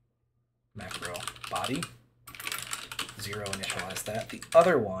macro body. 0 initialize that. The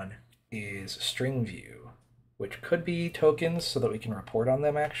other one is string view, which could be tokens so that we can report on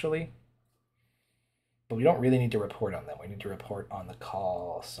them actually. But we don't really need to report on them. We need to report on the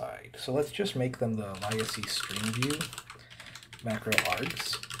call side. So let's just make them the layec string view macro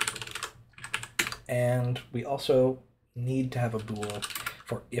args. And we also need to have a bool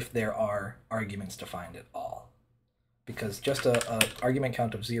for if there are arguments defined at all. Because just an argument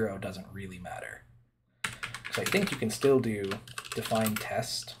count of 0 doesn't really matter. So I think you can still do define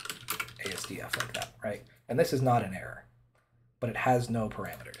test ASDF like that, right? And this is not an error, but it has no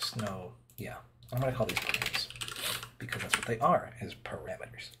parameters. No, yeah. I'm going to call these parameters because that's what they are, is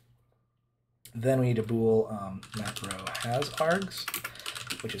parameters. Then we need a bool macro has args,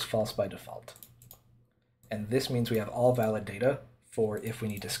 which is false by default. And this means we have all valid data for if we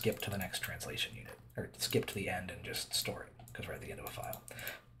need to skip to the next translation unit, or skip to the end and just store it, because we're at the end of a file.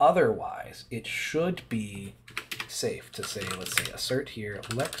 Otherwise, it should be safe to say, let's say, assert here,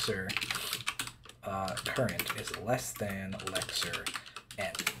 lexer current is less than lexer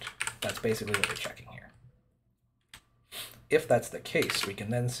end. That's basically what we're checking here. If that's the case, we can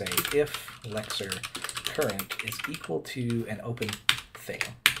then say if lexer current is equal to an open thing,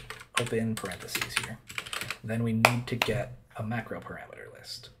 open parentheses here, then we need to get a macro parameter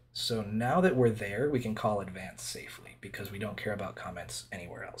list. So now that we're there, we can call advance safely because we don't care about comments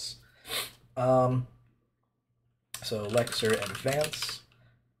anywhere else. So lexer advance,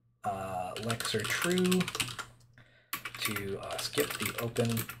 lexer true to skip the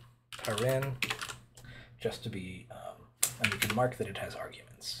open paren, just to be, and we can mark that it has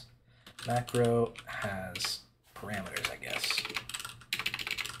arguments. Macro has parameters, I guess,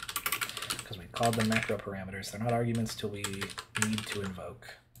 because we called them macro parameters. They're not arguments till we need to invoke.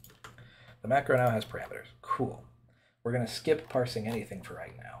 The macro now has parameters. Cool. We're going to skip parsing anything for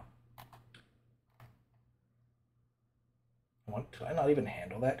right now. Did I not even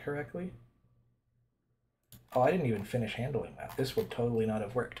handle that correctly? Oh, I didn't even finish handling that. This would totally not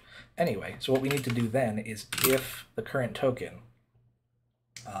have worked. Anyway, so what we need to do then is if the current token,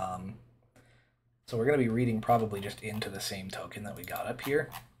 so we're going to be reading probably just into the same token that we got up here.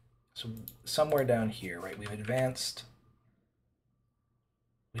 So somewhere down here, right, we've advanced.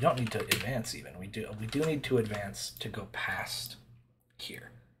 We don't need to advance even. We do need to advance to go past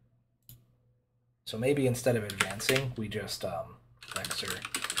here. So maybe instead of advancing, we just lexer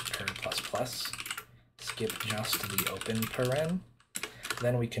cur++, skip just the open paren.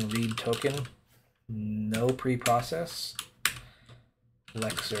 Then we can read token, no preprocess,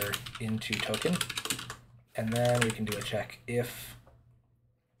 lexer into token. And then we can do a check if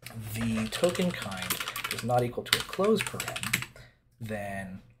the token kind is not equal to a close paren,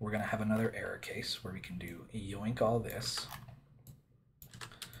 then we're going to have another error case where we can do yoink all this.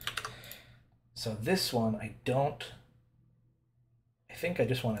 So this one, I think I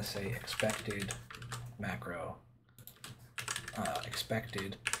just want to say expected macro,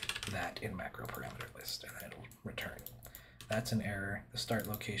 expected that in macro parameter list, and then it'll return. That's an error. The start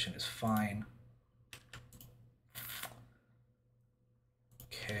location is fine.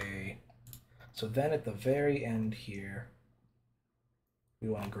 Okay. So then at the very end here, we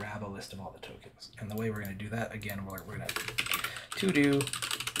want to grab a list of all the tokens. And the way we're going to do that, again, we're going to do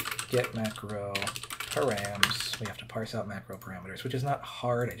get macro params. We have to parse out macro parameters, which is not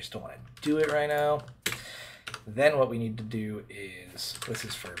hard. I just don't want to do it right now. Then what we need to do is, this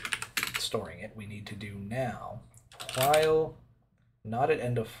is for storing it, we need to do now while not at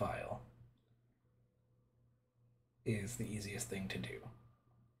end of file is the easiest thing to do.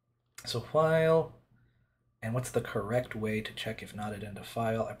 So while, and what's the correct way to check if not at end of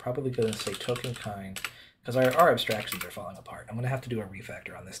file? I'm probably going to say token kind, because our abstractions are falling apart. I'm going to have to do a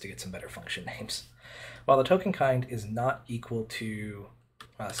refactor on this to get some better function names. While the token kind is not equal to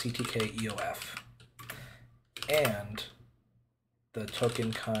CTK EOF, and the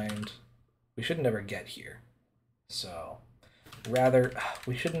token kind, we should never get here. So rather,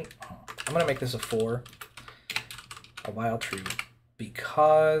 we shouldn't, I'm going to make this a 4, a while true,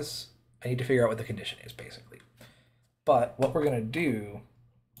 because I need to figure out what the condition is, basically. But what we're going to do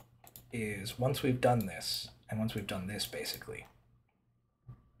is once we've done this, and once we've done this, basically,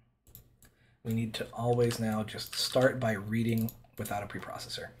 we need to always now just start by reading without a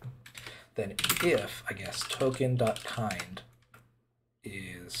preprocessor. Then if, I guess, token.kind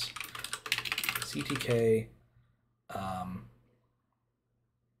is CTK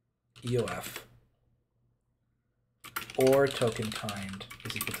EOF, or token kind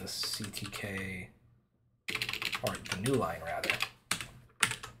is equal to CTK, or the new line rather,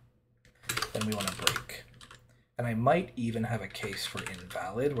 then we want to break. And I might even have a case for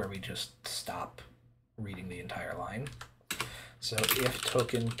invalid where we just stop reading the entire line. So if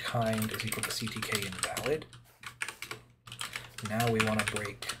token kind is equal to CTK invalid, now we want to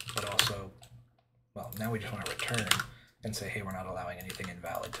break, but also, well, now we just want to return and say, hey, we're not allowing anything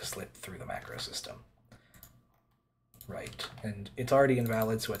invalid to slip through the macro system. Right, and it's already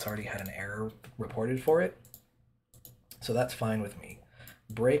invalid, so it's already had an error reported for it. So that's fine with me.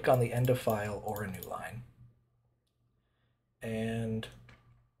 Break on the end of file or a new line. And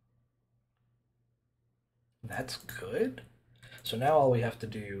that's good. So now all we have to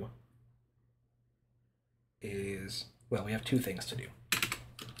do is, well, we have two things to do.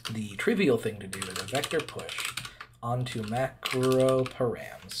 The trivial thing to do is a vector push onto macro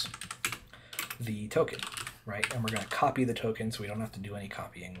params the token, right? And we're going to copy the token so we don't have to do any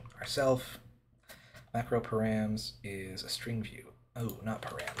copying ourselves. Macro params is a string view. Oh, not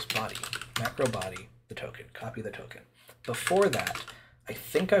params, body. Macro body, the token, copy the token. Before that, I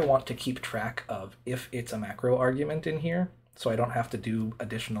think I want to keep track of if it's a macro argument in here, so I don't have to do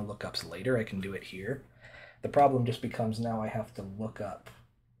additional lookups later. I can do it here. The problem just becomes now I have to look up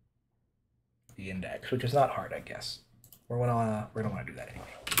the index, which is not hard, I guess. We're gonna want to do that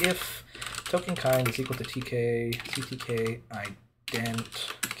anyway. If token kind is equal to tk, ctk,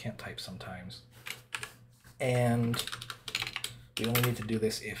 ident, I can't type sometimes, and we only need to do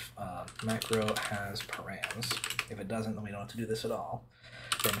this if macro has params. If it doesn't, then we don't have to do this at all.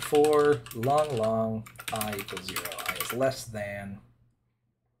 Then for long I equals 0, I is less than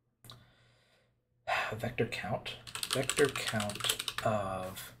vector count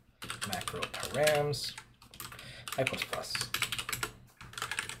of macro params I plus plus.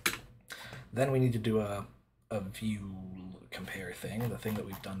 Then we need to do a view compare thing, the thing that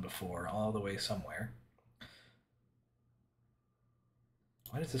we've done before, all the way somewhere.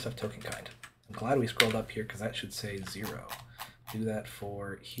 Why does this have token kind? I'm glad we scrolled up here because that should say 0. Do that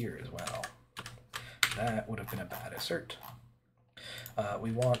for here as well. That would have been a bad assert.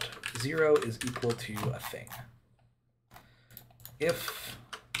 We want 0 is equal to a thing. If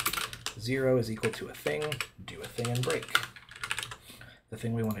 0 is equal to a thing, do a thing and break. The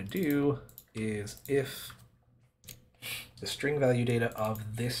thing we want to do is if the string value data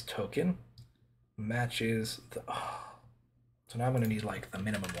of this token matches the... Oh, so now I'm going to need like the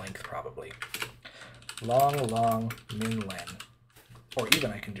minimum length probably. Long min len. Or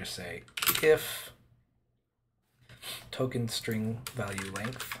even I can just say if token string value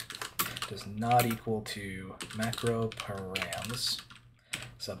length does not equal to macro params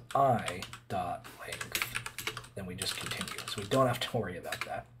sub I dot length, then we just continue. So we don't have to worry about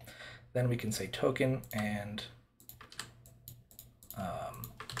that. Then we can say token and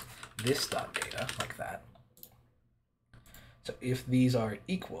this dot data like that. So if these are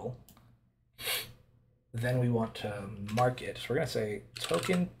equal, then we want to mark it. So we're going to say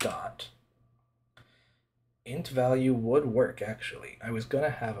token dot int value would work actually. I was going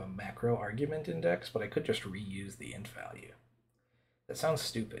to have a macro argument index, but I could just reuse the int value. That sounds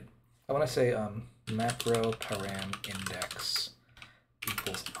stupid. I want to say macro param index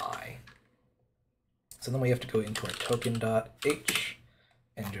equals I. So then we have to go into our token dot h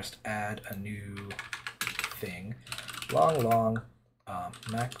and just add a new thing. Long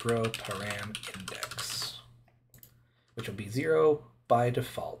macro param index, which will be 0 by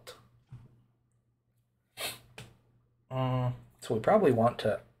default. So we probably want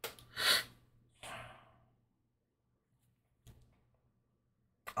to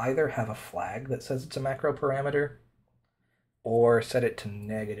either have a flag that says it's a macro parameter or set it to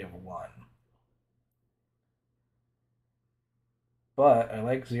 -1. But I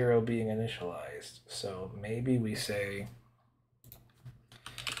like 0 being initialized, so maybe we say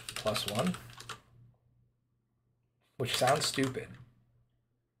 +1, which sounds stupid.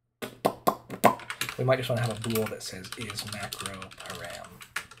 We might just want to have a bool that says is macro param,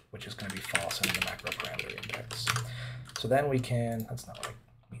 which is going to be false in the macro parameter index. So then we can, that's not what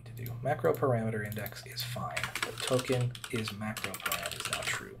I need to do. Macro parameter index is fine, but token is macro param is now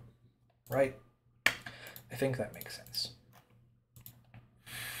true, right? I think that makes sense.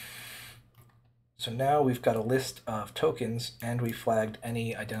 So now we've got a list of tokens, and we flagged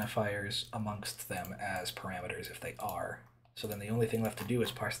any identifiers amongst them as parameters if they are. So then the only thing left to do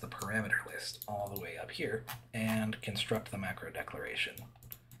is parse the parameter list all the way up here and construct the macro declaration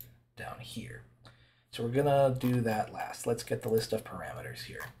down here. So we're gonna do that last. Let's get the list of parameters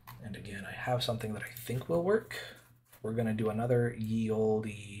here. And again, I have something that I think will work. We're gonna do another ye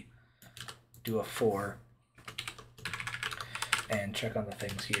olde do a for and check on the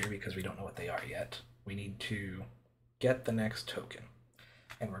things here because we don't know what they are yet. We need to get the next token.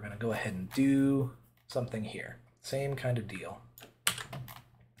 And we're going to go ahead and do something here. Same kind of deal.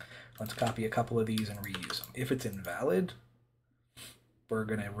 Let's copy a couple of these and reuse them. If it's invalid, we're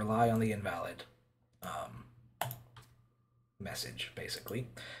going to rely on the invalid message, basically.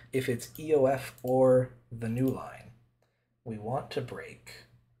 If it's EOF or the new line, we want to break,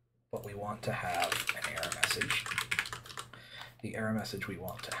 but we want to have an error message. The error message we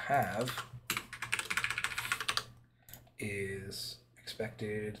want to have is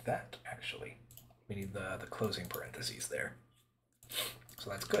expected that, actually. We need the closing parentheses there. So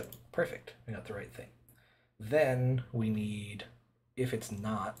that's good. Perfect. We got the right thing. Then we need, if it's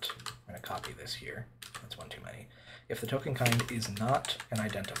not, I'm going to copy this here. That's one too many. If the token kind is not an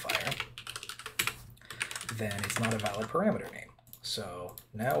identifier, then it's not a valid parameter name. So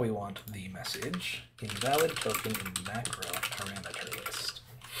now we want the message invalid token in macro parameter list.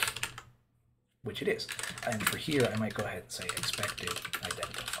 which it is. And for here, I might go ahead and say expected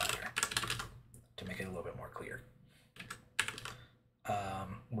identifier to make it a little bit more clear.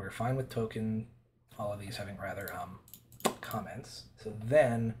 We're fine with token, all of these having rather comments. So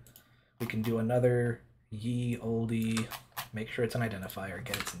then we can do another ye oldie, make sure it's an identifier,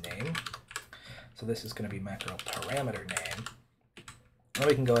 get its name. So this is going to be macro parameter name. Then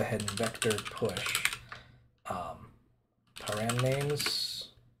we can go ahead and vector push param names,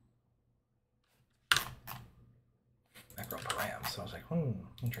 macro params. So I was like,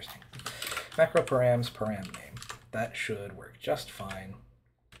 interesting. Macro params, param name. That should work just fine.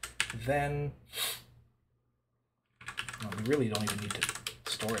 Then, well, we really don't even need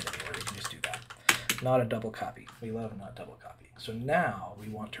to store it anywhere. We can just do that. Not a double copy. We love not double copying. So now we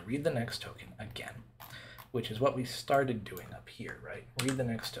want to read the next token again, which is what we started doing up here, right? Read the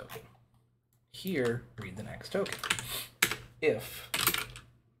next token. Here, read the next token. If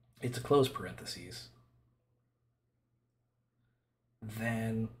it's a close parentheses,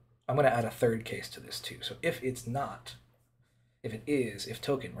 then I'm going to add a third case to this too. So if it's not, if it is, if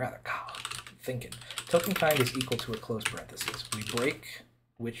token, rather, token kind is equal to a close parentheses. We break,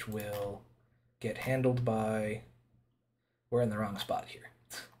 which will get handled by, we're in the wrong spot here.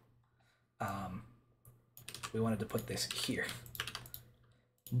 We wanted to put this here.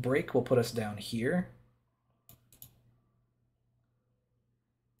 Break will put us down here.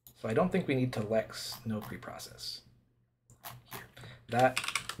 So I don't think we need to lex no preprocess here. That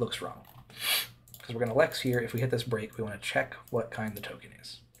looks wrong. Because we're going to lex here. If we hit this break, we want to check what kind the token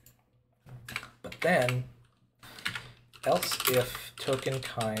is. But then, else if token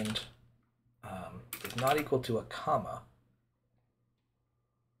kind is not equal to a comma,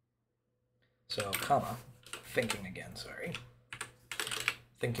 so comma, thinking again, sorry.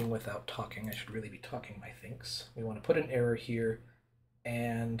 Thinking without talking. I should really be talking my thinks. We want to put an error here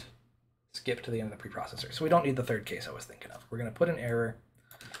and skip to the end of the preprocessor. So we don't need the third case I was thinking of. We're going to put an error,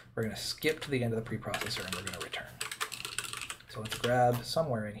 we're going to skip to the end of the preprocessor, and we're going to return. So let's grab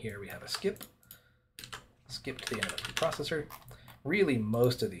somewhere in here we have a skip to the end of the preprocessor. Really,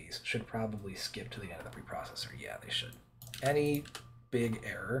 most of these should probably skip to the end of the preprocessor. Yeah, they should. Any big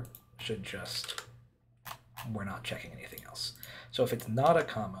error should just, we're not checking anything else. So if it's not a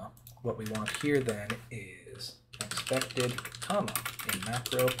comma, what we want here then is expected comma in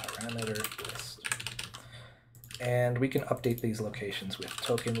macro parameter list. And we can update these locations with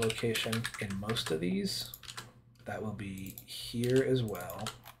token location in most of these. That will be here as well.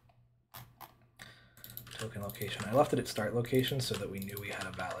 Token location. I left it at start location so that we knew we had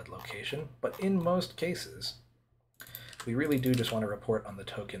a valid location. But in most cases, we really do just want to report on the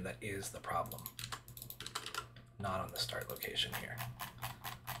token that is the problem, not on the start location here.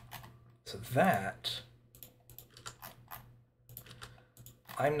 So that,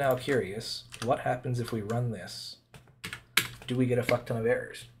 I'm now curious, what happens if we run this? Do we get a fuck ton of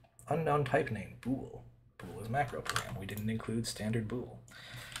errors? Unknown type name, bool. Bool is macro param. We didn't include standard bool.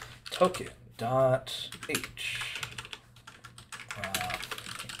 Token dot h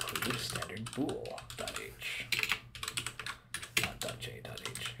include standard bool dot h dot j dot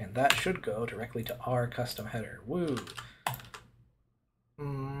h, and that should go directly to our custom header. Woo.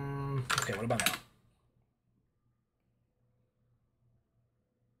 Okay, what about now?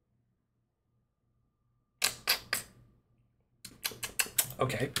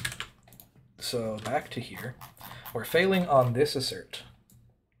 Okay, so back to here. We're failing on this assert,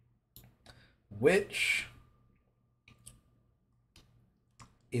 which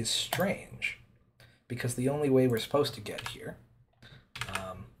is strange because the only way we're supposed to get here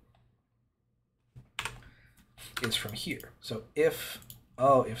is from here. So if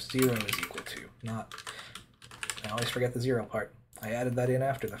 0 is equal to, not, I always forget the 0 part. I added that in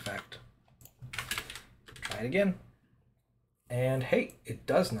after the fact. Try it again. And hey, it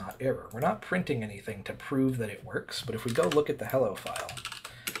does not error. We're not printing anything to prove that it works, but if we go look at the hello file,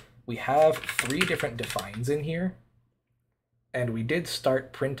 we have 3 different defines in here, and we did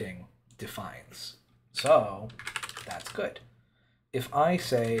start printing defines. So that's good. If I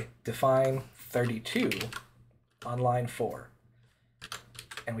say define 32 on line 4,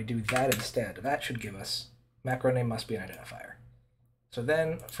 and we do that instead, that should give us macro name must be an identifier. So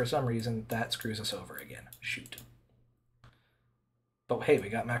then, for some reason, that screws us over again. Shoot. But hey, we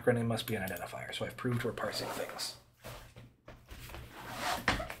got macro name must be an identifier, so I've proved we're parsing things.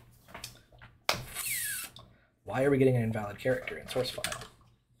 Why are we getting an invalid character in source file?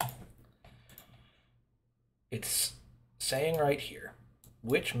 It's saying right here,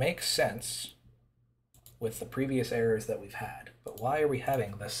 which makes sense with the previous errors that we've had, but why are we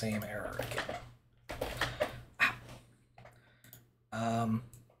having the same error again?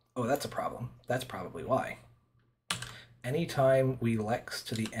 Oh, that's a problem. That's probably why. Anytime we lex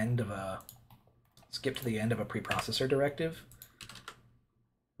to the end of a, skip to the end of a preprocessor directive,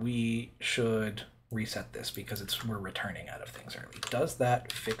 we should reset this because we're returning out of things early. Does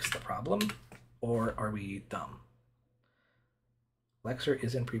that fix the problem, or are we dumb? Lexer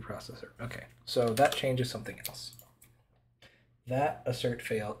is in preprocessor. Okay, so that changes something else. That assert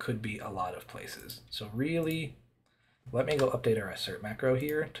fail could be a lot of places. So really, let me go update our assert macro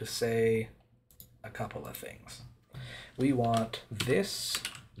here to say a couple of things. We want this,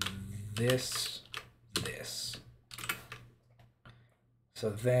 this, this. So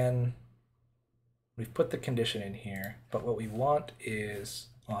then we've put the condition in here, but what we want is,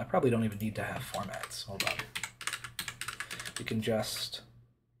 well, I probably don't even need to have formats. Hold on. We can just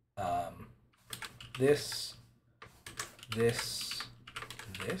this, this,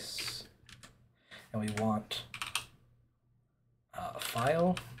 this, and we want a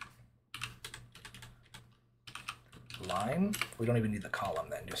file, line. We don't even need the column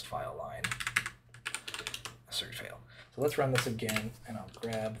then, just file line, assert fail. So let's run this again, and I'll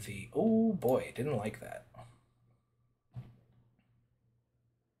grab the, oh boy, didn't like that.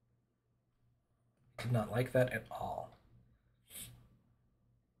 Did not like that at all.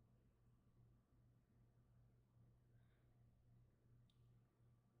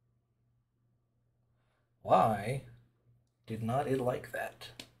 Why did not it like that?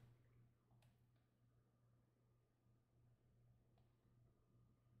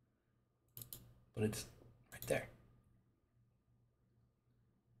 But it's right there.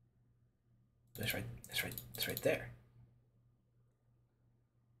 It's right there.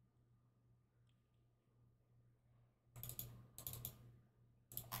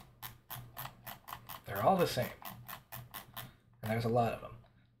 They're all the same. And there's a lot of them.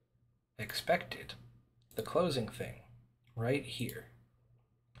 Expected, the closing thing, right here,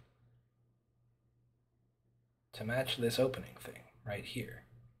 to match this opening thing, right here.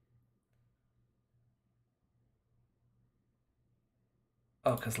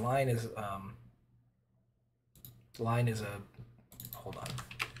 Oh, because line is a, hold on.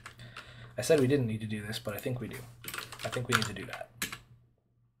 I said we didn't need to do this, but I think we do. I think we need to do that.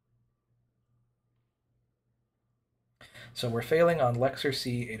 So we're failing on Lexer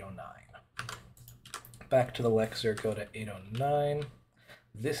C 809. Back to the Lexer, go to 809.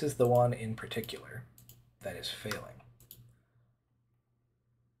 This is the one in particular that is failing.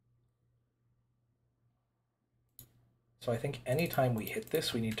 So I think anytime we hit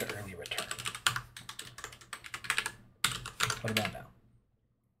this, we need to early return. What about now?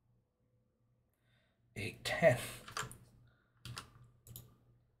 810.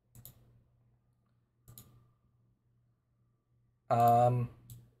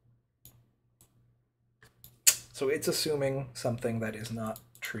 So it's assuming something that is not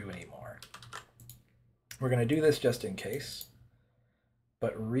true anymore. We're going to do this just in case,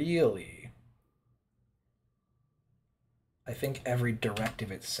 but really, I think every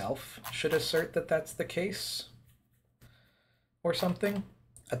directive itself should assert that that's the case or something.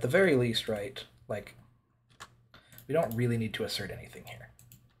 At the very least, right, like, we don't really need to assert anything here.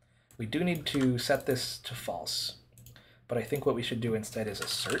 We do need to set this to false, but I think what we should do instead is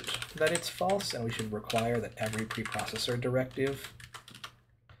assert that it's false, and we should require that every preprocessor directive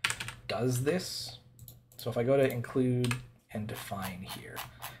does this. So if I go to include and define here,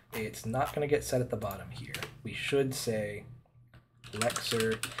 it's not going to get set at the bottom here. We should say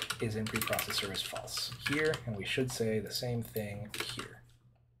Lexer is in preprocessor is false here, and we should say the same thing here.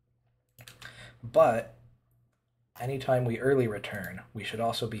 But anytime we early return, we should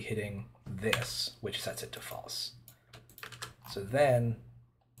also be hitting this, which sets it to false. So then,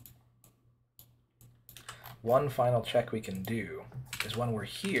 one final check we can do is when we're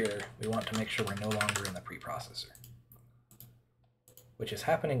here, we want to make sure we're no longer in the preprocessor, which is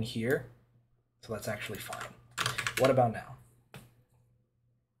happening here, so that's actually fine. What about now?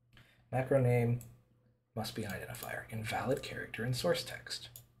 Macro name must be an identifier. Invalid character in source text.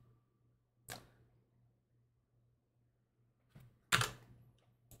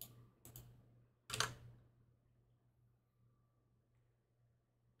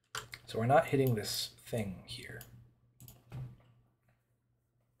 So we're not hitting this thing here.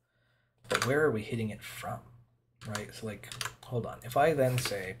 But where are we hitting it from? Right? So like, hold on. If I then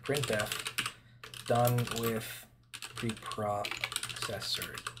say printf done with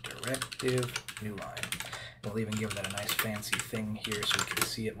preprocessor directive, new line. We'll even give that a nice fancy thing here so we can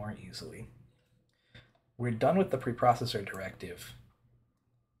see it more easily. We're done with the preprocessor directive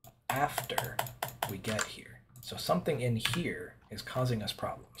after we get here. So something in here is causing us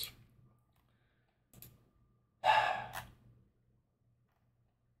problems.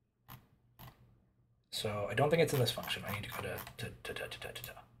 So I don't think it's in this function. I need to go to.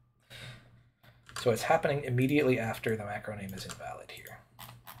 So it's happening immediately after the macro name is invalid here.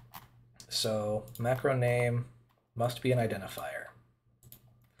 So macro name must be an identifier.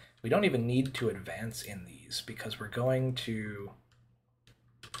 We don't even need to advance in these because we're going to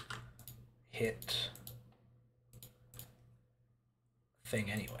hit thing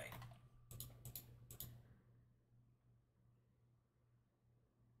anyway.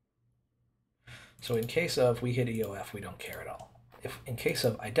 So in case of we hit EOF, we don't care at all. If in case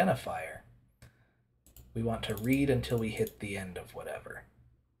of identifier, we want to read until we hit the end of whatever.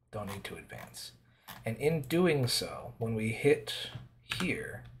 Don't need to advance. And in doing so, when we hit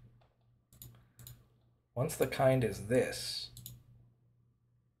here, once the kind is this,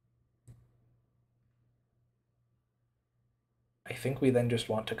 I think we then just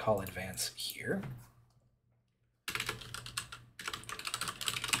want to call advance here.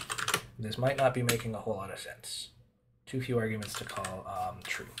 This might not be making a whole lot of sense. Too few arguments to call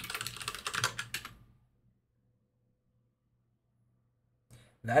true.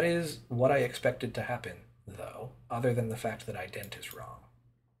 That is what I expected to happen, though, other than the fact that ident is wrong.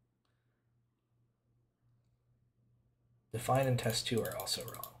 Define and test2 are also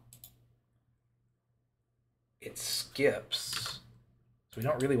wrong. It skips, so we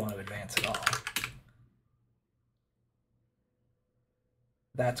don't really want to advance at all.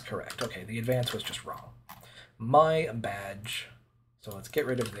 That's correct. Okay, the advance was just wrong. My badge. So let's get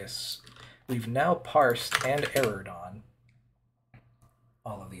rid of this. We've now parsed and errored on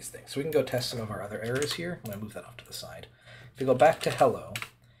all of these things. So we can go test some of our other errors here. I'm going to move that off to the side. If we go back to hello,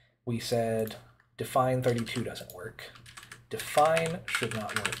 we said define 32 doesn't work. Define should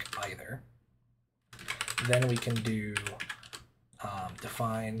not work either. Then we can do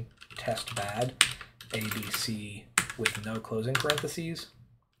define test bad, ABC with no closing parentheses.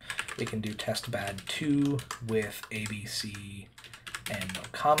 We can do test bad 2 with ABC and no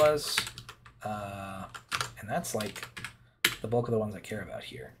commas. And that's like the bulk of the ones I care about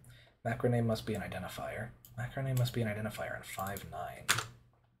here. Macro name must be an identifier. Macro name must be an identifier on 5.9.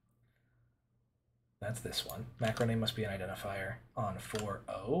 That's this one. Macro name must be an identifier on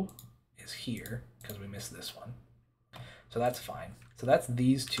 4.0 is here because we missed this one. So that's fine. So that's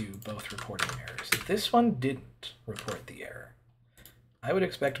these two both reporting errors. This one didn't report the error. I would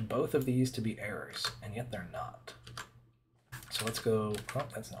expect both of these to be errors, and yet they're not. So let's go, oh,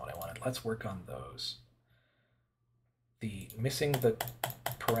 that's not what I wanted. Let's work on those. The missing the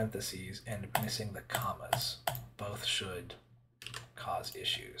parentheses and missing the commas both should cause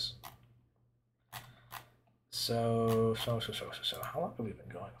issues. So how long have we been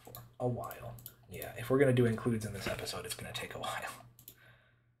going for? A while. Yeah, if we're going to do includes in this episode, it's going to take a while.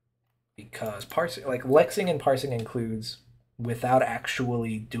 Because parsing, like lexing and parsing includes without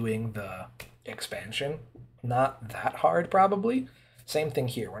actually doing the expansion, not that hard probably. Same thing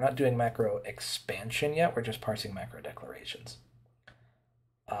here. We're not doing macro expansion yet. We're just parsing macro declarations.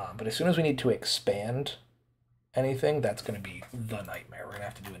 But as soon as we need to expand anything, that's going to be the nightmare. We're going to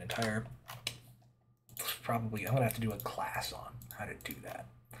have to do an entire, probably, I'm going to have to do a class on how to do that,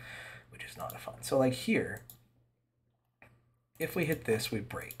 which is not fun. So like here, if we hit this, we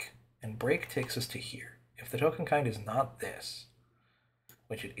break. And break takes us to here. If the token kind is not this,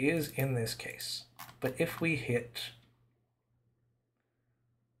 which it is in this case, but if we hit,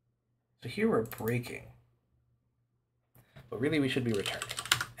 so here we're breaking, but really we should be returning.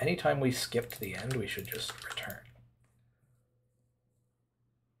 Anytime we skip to the end, we should just return.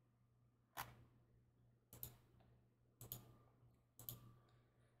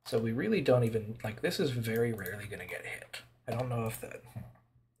 So we really don't even, like this is very rarely going to get hit. I don't know if that,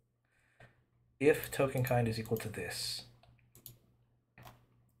 if token kind is equal to this,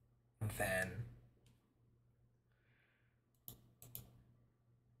 then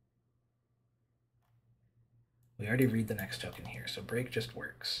we already read the next token here, so break just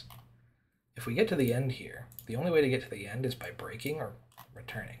works. If we get to the end here, the only way to get to the end is by breaking or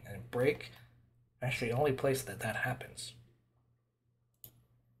returning. And break, actually the only place that that happens.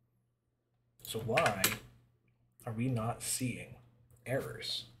 So why are we not seeing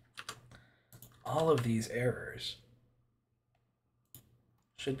errors? All of these errors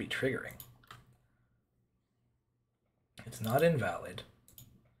should be triggering. It's not invalid.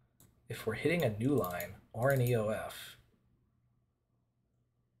 If we're hitting a new line or an EOF,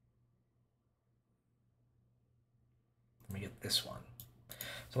 let me get this one.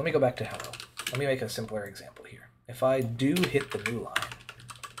 So let me go back to hello. Let me make a simpler example here. If I do hit the new line,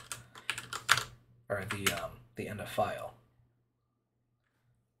 or the end of file,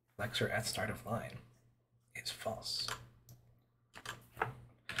 lexer at start of line is false.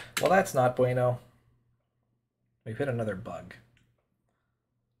 Well, that's not bueno. We've hit another bug.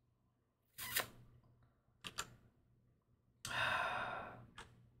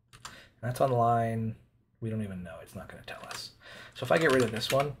 That's on line, we don't even know, it's not going to tell us. So if I get rid of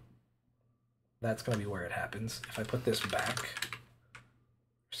this one, that's going to be where it happens. If I put this back, we're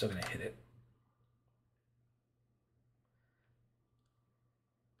still going to hit it.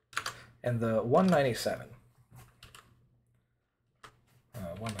 And the 197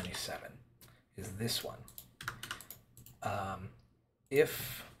 is this one.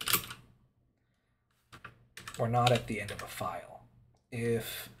 If we're not at the end of a file,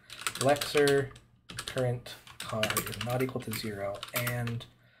 if lexer current car is not equal to 0 and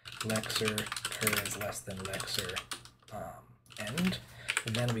lexer cur is less than lexer end,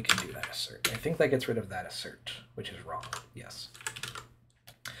 and then we can do that assert. I think that gets rid of that assert, which is wrong. Yes.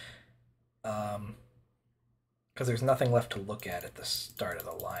 Because there's nothing left to look at the start of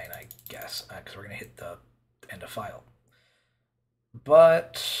the line, I guess, because we're going to hit the end of file.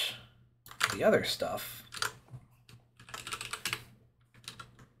 But the other stuff,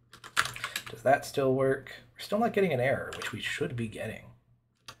 does that still work? We're still not getting an error, which we should be getting.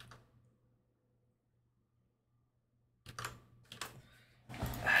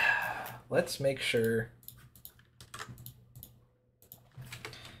 Let's make sure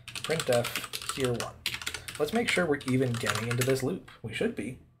printf here 1. Let's make sure we're even getting into this loop. We should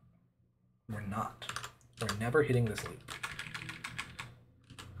be. We're not. We're never hitting this loop.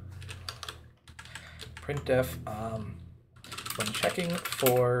 Printf, when checking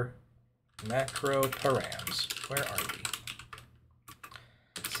for macro params, where are we?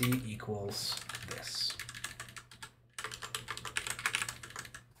 C equals this.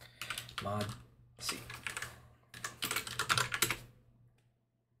 Mod C.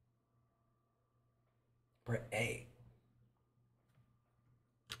 We're at A.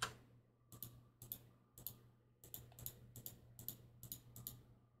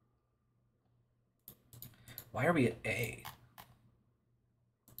 Why are we at A?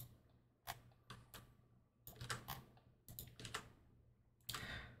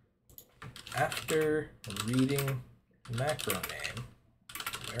 After reading macro name,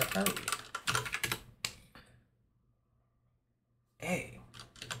 where are we? A.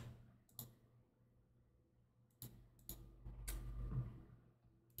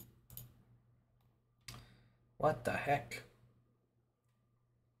 What the heck?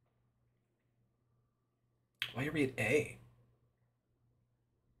 Why are we at A?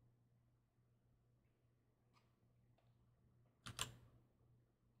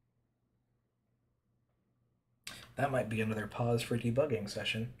 That might be another pause for debugging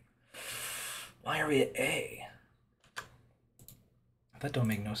session. Why are we at A? That don't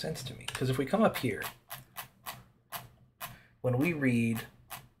make no sense to me. Because if we come up here, when we read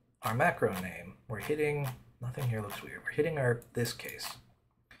our macro name, we're hitting, nothing here looks weird, we're hitting this case.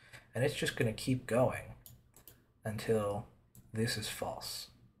 And it's just going to keep going until this is false,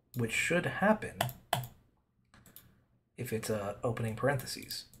 which should happen if it's a opening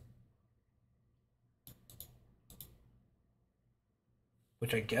parentheses.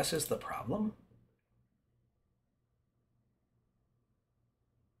 Which I guess is the problem.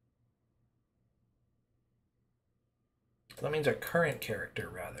 So that means our current character,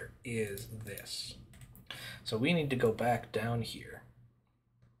 rather, is this. So we need to go back down here.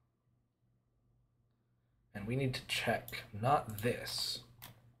 And we need to check, not this,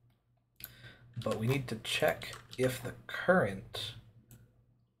 but we need to check if the current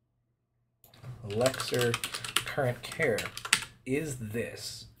lexer current char is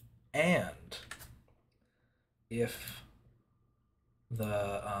this, and if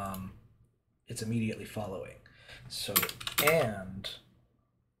the it's immediately following. So and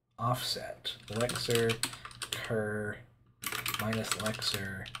offset lexer cur minus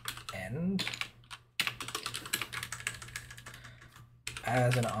lexer end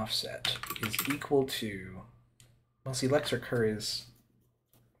as an offset is equal to, well, see, lexer cur is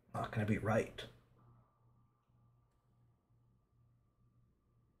not going to be right.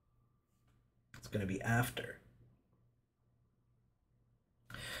 It's going to be after.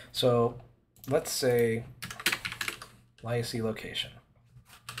 So let's say Laye location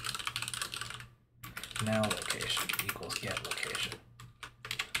now location equals get location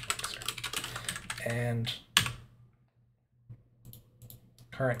and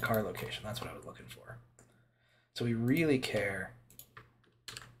current car location. That's what I was looking for. So we really care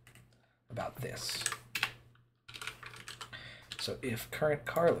about this. So if current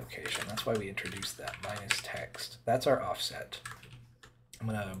car location, that's why we introduced that, minus text, that's our offset. I'm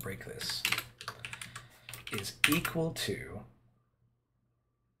going to break this, is equal to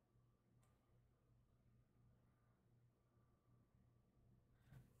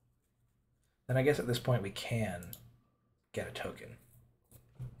then I guess at this point we can get a token.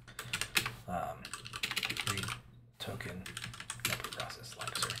 Read token, process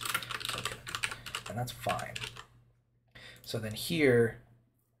lexer token, and that's fine. So then here,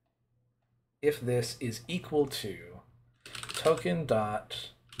 if this is equal to token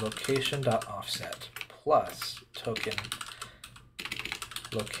dot location dot offset plus token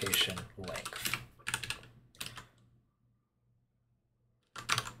location length.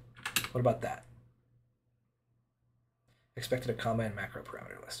 What about that? Expected a comma in macro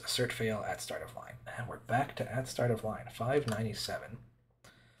parameter list. Assert fail at start of line. And we're back to at start of line. 597.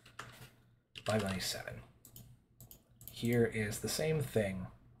 597. Here is the same thing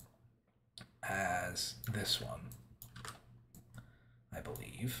as this one, I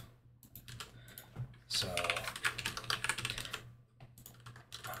believe. So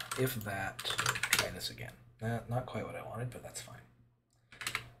if that, try this again. Not quite what I wanted, but that's fine.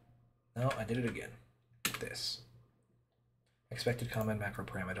 No, I did it again. This. Expected comma in macro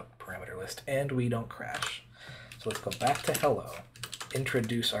parameter list, and we don't crash. So let's go back to hello,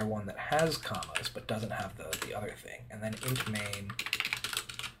 introduce our one that has commas but doesn't have the other thing, and then int main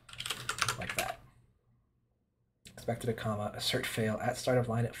like that. Expected a comma, assert fail at start of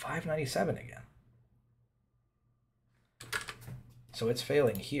line at 597 again. So it's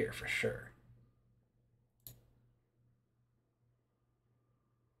failing here for sure.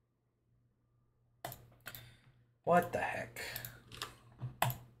 What the heck?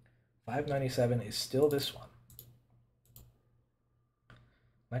 597 is still this one.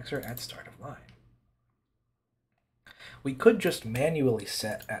 Lexer at start of line. We could just manually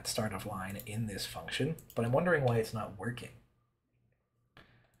set at start of line in this function, but I'm wondering why it's not working.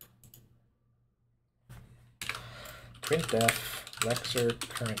 Printf lexer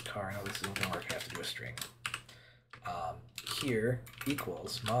current car. No, this isn't going to work. I have to do a string. Here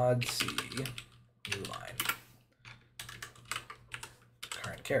equals mod c new line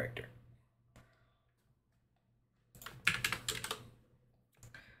current character.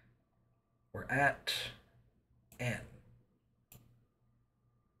 We're at n.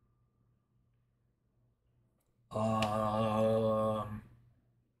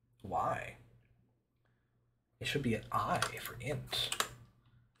 Why? It should be an I for int,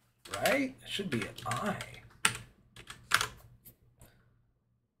 right? It should be an I.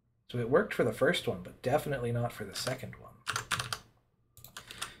 So it worked for the first one, but definitely not for the second one.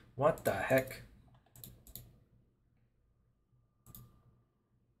 What the heck?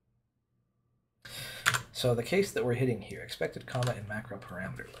 So the case that we're hitting here, expected comma in macro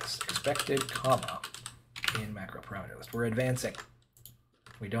parameter list. Expected comma in macro parameter list. We're advancing.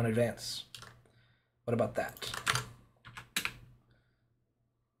 We don't advance. What about that?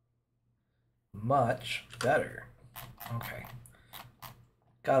 Much better. Okay.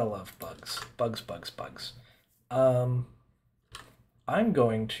 Gotta love bugs. Bugs, bugs, bugs. I'm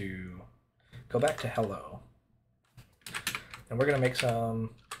going to go back to hello. And we're going to make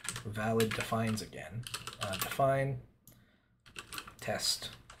some valid defines again. Define test.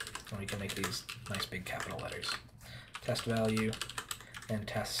 And we can make these nice big capital letters. Test value and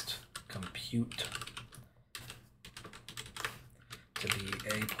test compute to be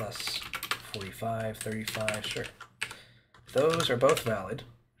a plus 45, 35, sure. Those are both valid.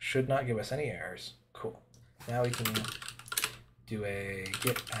 Should not give us any errors. Cool. Now we can do a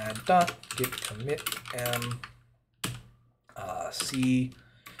git add dot, git commit m, c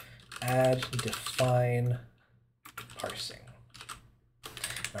add define parsing.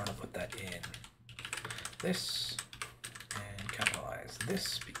 I'm going to put that in this and capitalize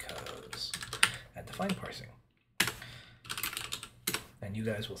this because add define parsing. And you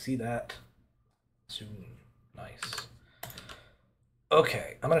guys will see that soon. Nice.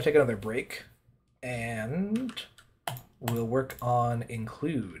 Okay, I'm going to take another break and we'll work on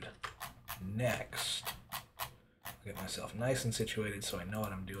include next. Get myself nice and situated so I know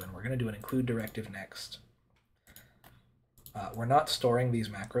what I'm doing. We're going to do an include directive next. We're not storing these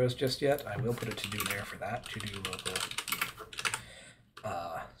macros just yet. I will put a to-do there for that. To-do local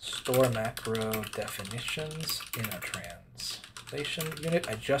store macro definitions in a translation unit.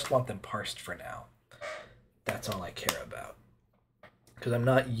 I just want them parsed for now. That's all I care about, because I'm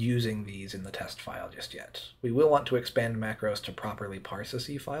not using these in the test file just yet. We will want to expand macros to properly parse a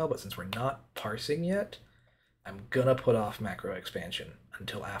C file, but since we're not parsing yet, I'm gonna put off macro expansion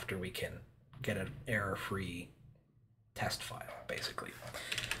until after we can get an error-free test file, basically.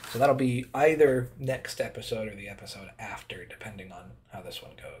 So that'll be either next episode or the episode after, depending on how this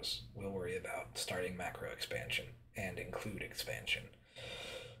one goes. We'll worry about starting macro expansion and include expansion.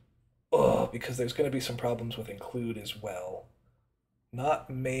 Oh, because there's going to be some problems with include as well. Not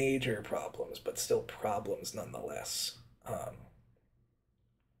major problems, but still problems nonetheless.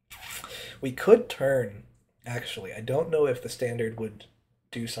 We could turn, actually, I don't know if the standard would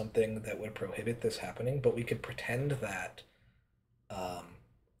do something that would prohibit this happening, but we could pretend that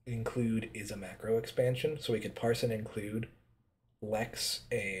include is a macro expansion. So we could parse and include, lex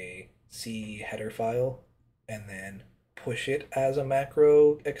a C header file, and then push it as a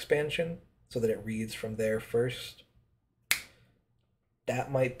macro expansion so that it reads from there first.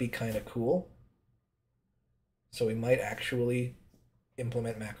 That might be kind of cool. So we might actually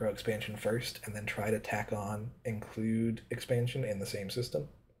implement macro expansion first and then try to tack on include expansion in the same system.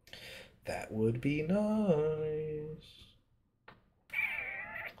 That would be nice.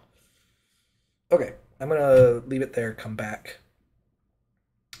 Okay, I'm gonna leave it there, come back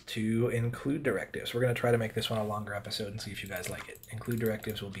to include directives. We're gonna try to make this one a longer episode and see if you guys like it. Include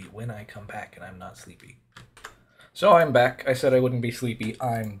directives will be when I come back and I'm not sleepy. So I'm back. I said I wouldn't be sleepy.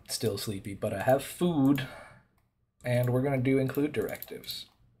 I'm still sleepy, but I have food, and we're gonna do include directives.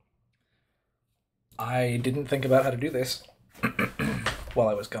 I didn't think about how to do this while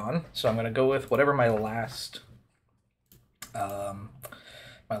I was gone, so I'm gonna go with whatever my last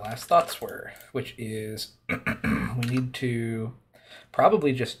thoughts were, which is we need to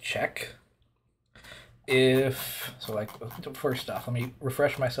probably just check if, so like, first off, let me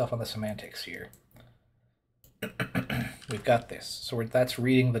refresh myself on the semantics here. We've got this, so that's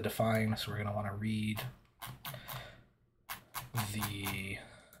reading the define, so we're going to want to read the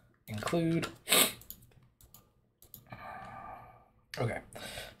include. Okay,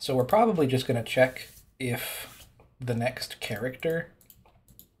 so we're probably just going to check if the next character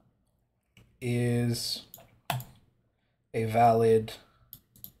is a valid.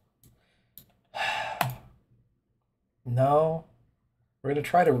 No, we're going to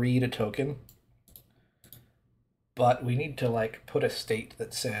try to read a token, but we need to like put a state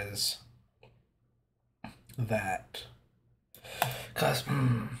that says that, because,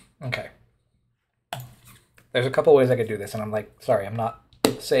 okay. There's a couple ways I could do this, and I'm like, sorry, I'm not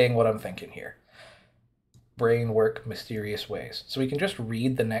saying what I'm thinking here. Brain work mysterious ways. So we can just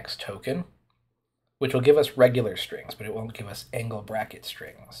read the next token, which will give us regular strings, but it won't give us angle bracket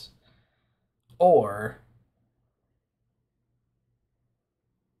strings. Or,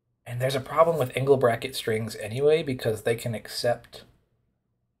 and there's a problem with angle bracket strings anyway, because they can accept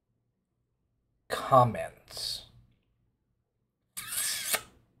comments.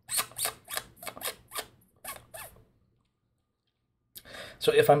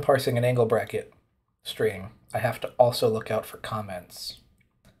 So if I'm parsing an angle bracket string, I have to also look out for comments,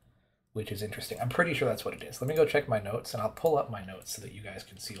 which is interesting. I'm pretty sure that's what it is. Let me go check my notes, and I'll pull up my notes so that you guys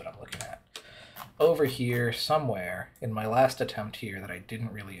can see what I'm looking at. Over here, somewhere, in my last attempt here that I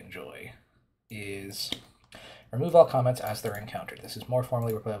didn't really enjoy, is remove all comments as they're encountered. This is more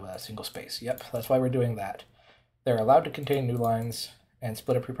formally replied with a single space. Yep, that's why we're doing that. They're allowed to contain new lines and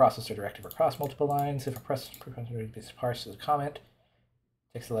split a preprocessor directive across multiple lines. If a preprocessor is parsed as a comment,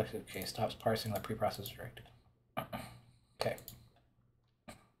 takes the left, okay, stops parsing the preprocessor directive. Okay.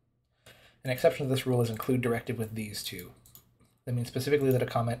 An exception to this rule is include directive with these two. That means specifically that a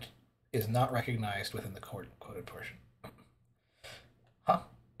comment is not recognized within the quoted portion. Huh?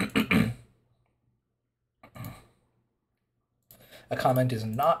 A comment is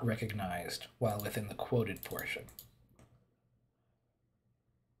not recognized while within the quoted portion.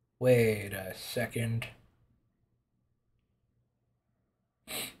 Wait a second.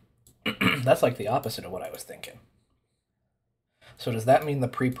 That's like the opposite of what I was thinking. So does that mean the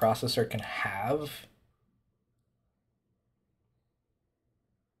preprocessor can have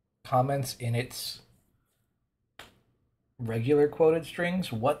comments in its regular quoted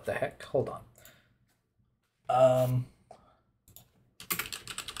strings? What the heck? Hold on.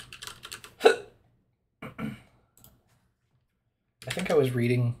 I think I was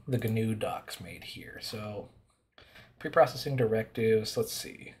reading the GNU docs made here. So preprocessing directives, let's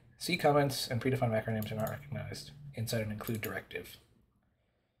see. C comments and predefined macro names are not recognized inside an include directive,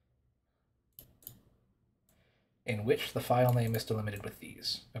 in which the file name is delimited with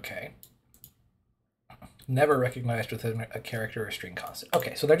these. Okay. Never recognized within a character or string constant.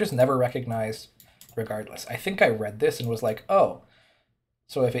 Okay, so they're just never recognized regardless. I think I read this and was like, oh,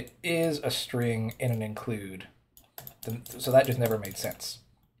 so if it is a string in an include, then, so that just never made sense.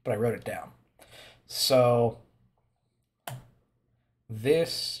 But I wrote it down. So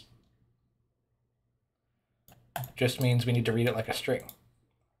this just means we need to read it like a string.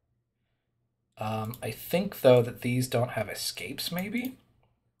 I think, though, that these don't have escapes, maybe?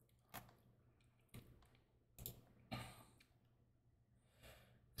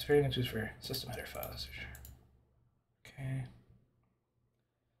 It's very good for system header files. Okay.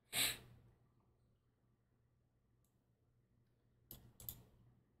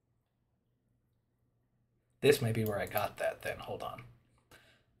 This may be where I got that then. Hold on.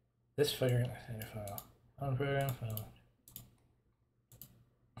 This figure file. On program file.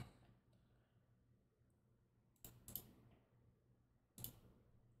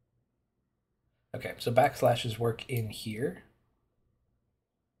 Okay, so backslashes work in here.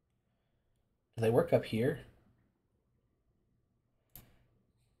 Do they work up here?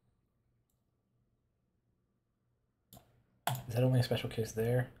 Is that only a special case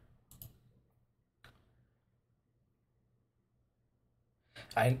there?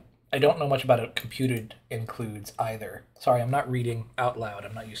 I don't know much about a computed includes either. Sorry, I'm not reading out loud.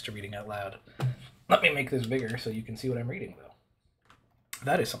 I'm not used to reading out loud. Let me make this bigger so you can see what I'm reading, though.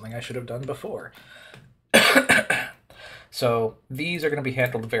 That is something I should have done before. So these are going to be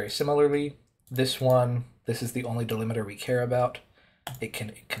handled very similarly. This one, this is the only delimiter we care about. It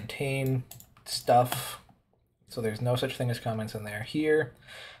can contain stuff. So there's no such thing as comments in there. Here,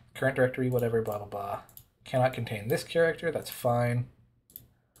 current directory, whatever, blah, blah, blah. Cannot contain this character. That's fine.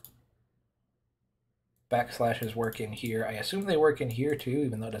 Backslashes work in here. I assume they work in here too,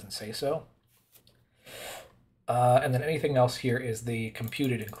 even though it doesn't say so. And then anything else here is the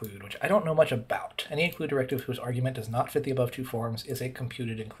computed include, which I don't know much about. Any include directive whose argument does not fit the above two forms is a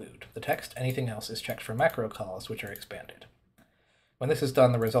computed include. The text, anything else, is checked for macro calls, which are expanded. When this is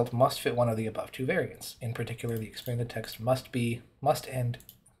done, the result must fit one of the above two variants. In particular, the expanded text must in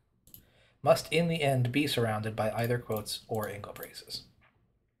the end be surrounded by either quotes or angle braces.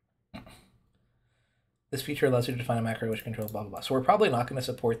 This feature allows you to define a macro which controls blah, blah, blah. So we're probably not going to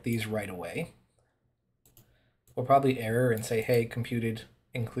support these right away. We'll probably error and say, hey, computed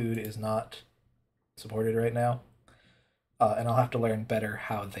include is not supported right now. And I'll have to learn better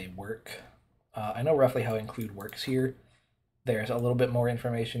how they work. I know roughly how include works here. There's a little bit more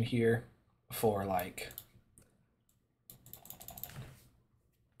information here for like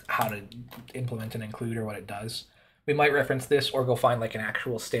how to implement an include or what it does. We might reference this or go find like an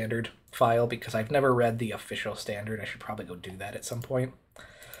actual standard file because I've never read the official standard. I should probably go do that at some point.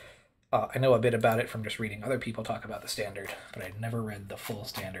 I know a bit about it from just reading other people talk about the standard, but I'd never read the full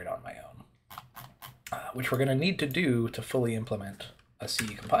standard on my own, which we're going to need to do to fully implement a C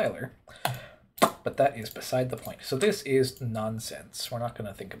compiler, but that is beside the point. So this is nonsense. We're not going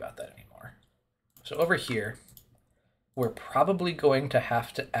to think about that anymore. So over here, we're probably going to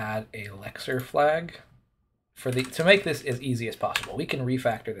have to add a lexer flag to make this as easy as possible. We can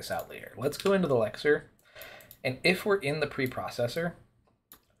refactor this out later. Let's go into the lexer, and if we're in the preprocessor,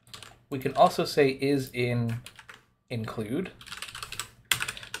 we can also say is in include.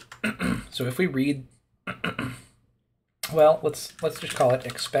 So if we read, well, let's just call it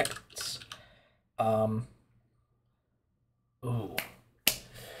expects. Because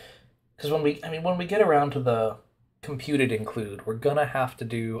when we get around to the computed include, we're gonna have to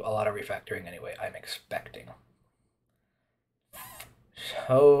do a lot of refactoring anyway. I'm expecting.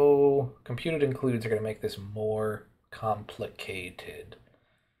 So computed includes are gonna make this more complicated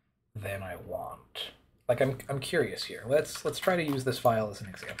than I want. Like I'm curious here. Let's try to use this file as an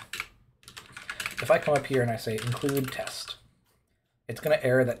example. If I come up here and I say include test, it's going to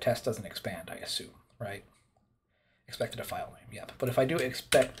error that test doesn't expand, I assume, right? Expected a file name, yep. But if I do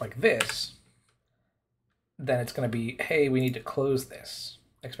expect like this, then it's going to be, hey, we need to close this.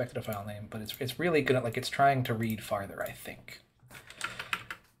 Expected a file name, but it's really gonna, like, it's trying to read farther, I think.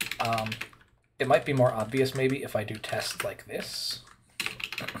 It might be more obvious maybe if I do test like this,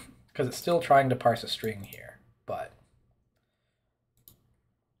 because it's still trying to parse a string here, but...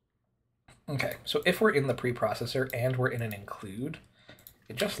 Okay, so if we're in the preprocessor and we're in an include,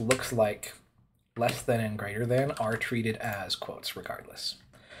 it just looks like less than and greater than are treated as quotes regardless.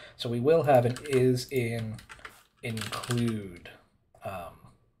 So we will have an is in include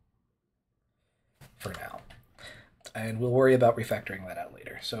for now. And we'll worry about refactoring that out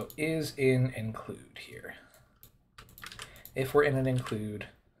later. So is in include here. If we're in an include,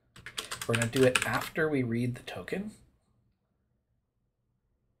 we're going to do it after we read the token.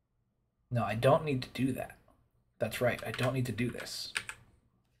 No, I don't need to do that. That's right, I don't need to do this.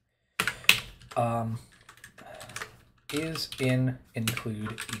 Is in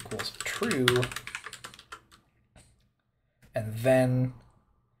include equals true. And then,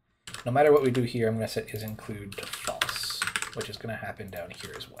 no matter what we do here, I'm going to set is include to false, which is going to happen down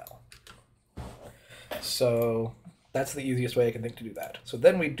here as well. So that's the easiest way I can think to do that. So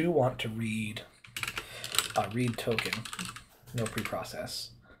then we do want to read read token, no preprocess,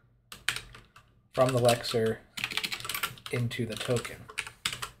 from the lexer into the token.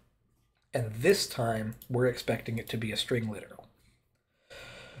 And this time, we're expecting it to be a string literal.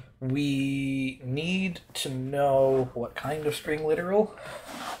 We need to know what kind of string literal.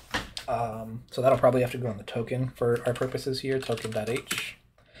 So that'll probably have to go on the token for our purposes here, token.h.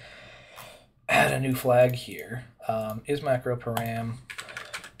 Add a new flag here. Is macro param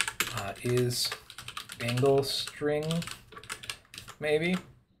is angle string, maybe?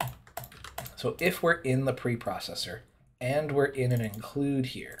 So if we're in the preprocessor and we're in an include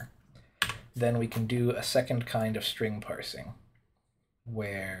here, then we can do a second kind of string parsing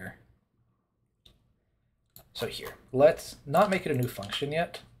where, so here, let's not make it a new function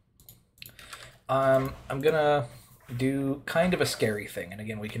yet. I'm gonna do kind of a scary thing, and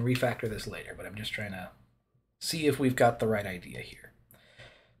again, we can refactor this later, but I'm just trying to see if we've got the right idea here.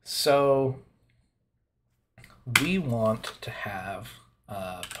 So we want to have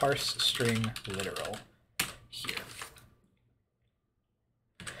parse string literal here.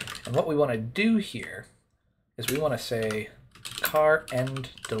 And what we want to do here is we want to say car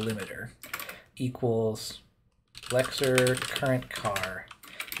end delimiter equals lexer current car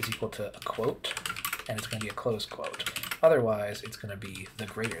is equal to a quote, and it's going to be a close quote. Otherwise, it's going to be the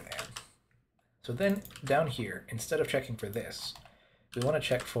greater than. So then down here, instead of checking for this, we want to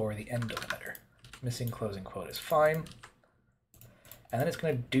check for the end delimiter. Missing closing quote is fine. And then it's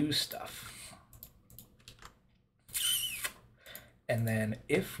going to do stuff. And then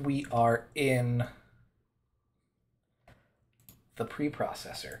if we are in the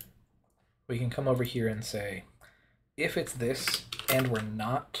preprocessor, we can come over here and say, if it's this and we're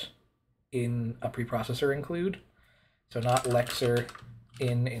not in a preprocessor include, so not lexer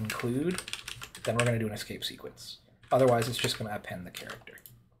in include, then we're going to do an escape sequence. Otherwise, it's just going to append the character.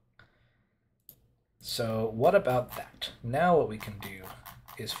 So what about that? Now what we can do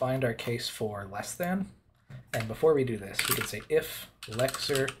is find our case for less than. And before we do this, we can say if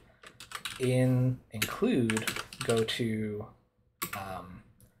lexer in include go to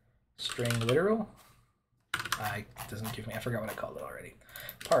string literal. It doesn't give me, I forgot what I called it already.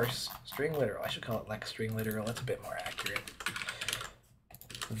 Parse string literal. I should call it lex string literal. That's a bit more accurate.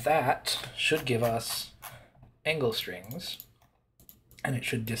 That should give us angle strings, and it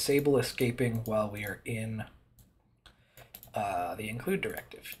should disable escaping while we are in the include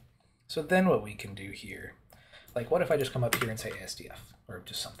directive. So then what we can do here, like what if I just come up here and say ASDF or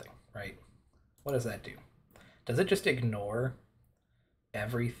just something, right? What does that do? Does it just ignore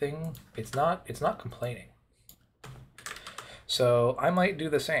everything? It's not complaining. So I might do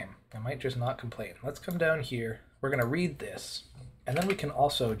the same. I might just not complain. Let's come down here. We're going to read this, and then we can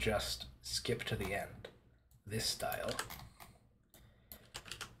also just skip to the end, this style.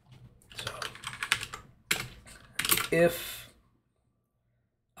 So if,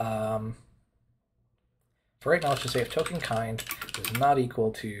 for right now, let's just say if token kind is not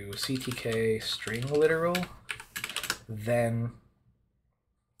equal to ctk string literal, then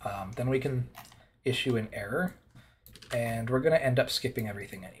we can issue an error, and we're going to end up skipping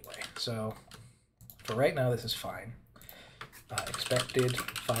everything anyway. So for right now, this is fine. Expected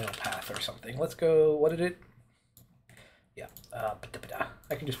file path or something. Let's go, what did it? Yeah,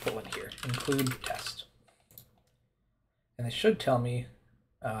 I can just put one here, include test. And it should tell me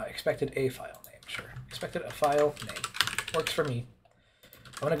expected a file name, sure. Expected a file name, works for me.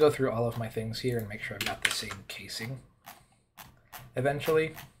 I'm gonna go through all of my things here and make sure I've got the same casing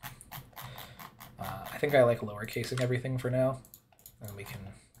eventually. I think I like lower casing everything for now, and we can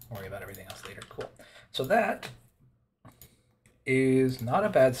worry about everything else later. Cool. So that is not a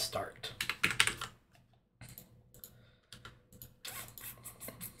bad start.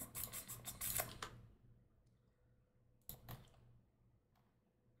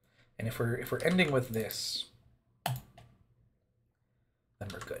 And if we're ending with this, then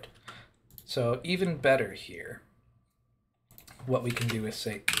we're good. So even better here, what we can do is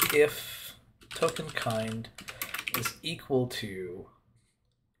say if token kind is equal to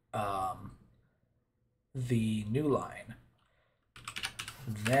the new line,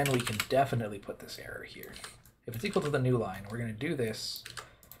 then we can definitely put this error here. If it's equal to the new line, we're going to do this,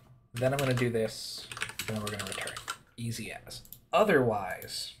 then I'm going to do this, and then we're going to return. Easy as.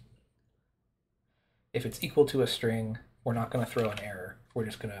 Otherwise, if it's equal to a string, we're not going to throw an error. We're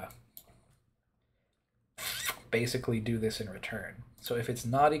just going to basically do this in return. So if it's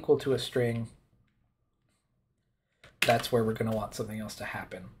not equal to a string, that's where we're going to want something else to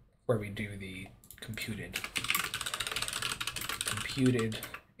happen, where we do the computed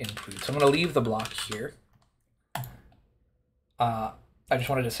include. So I'm going to leave the block here. I just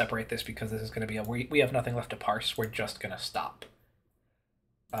wanted to separate this because this is going to be we have nothing left to parse. We're just going to stop.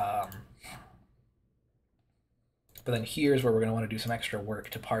 But then here's where we're going to want to do some extra work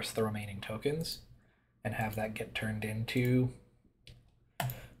to parse the remaining tokens and have that get turned into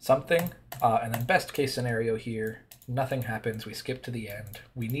something. And then best case scenario here, nothing happens. We skip to the end.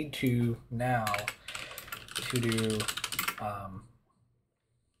 We need to now to do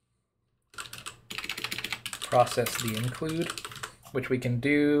process the include, which we can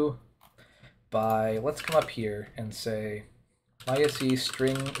do by, let's come up here and say layec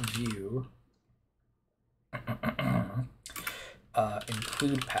string view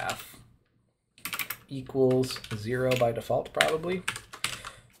include path equals 0 by default, probably.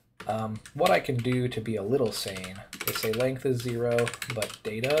 What I can do to be a little sane is say length is 0, but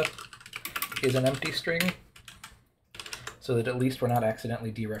data is an empty string, so that at least we're not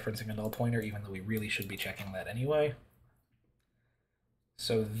accidentally dereferencing a null pointer, even though we really should be checking that anyway.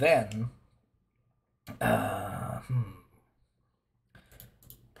 So then, parse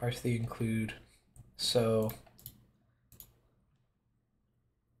the include. So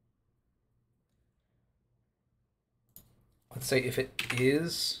let's say if it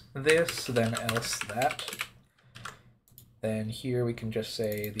is this, then else that. Then here we can just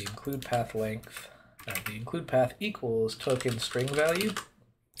say the include path length, the include path equals token string value.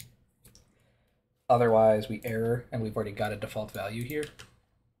 Otherwise we error, and we've already got a default value here.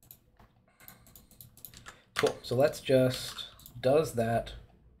 Cool, so let's just, does that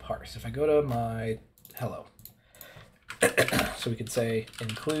parse? If I go to my hello, so we could say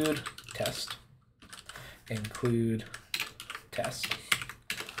include test, include test,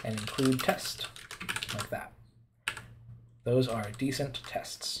 and include test, like that. Those are decent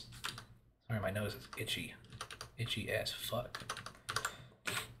tests. Sorry, my nose is itchy. Itchy as fuck.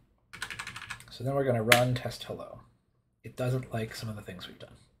 So then we're going to run test hello. It doesn't like some of the things we've done.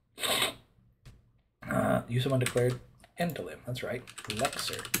 Use of undeclared and delim. That's right.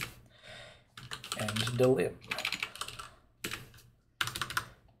 Lexer and delim.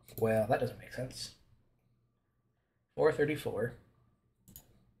 Well, that doesn't make sense. 434.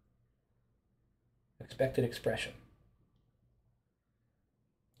 Expected expression.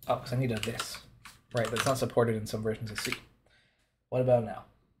 Oh, because I need a this. Right, that's not supported in some versions of C. What about now?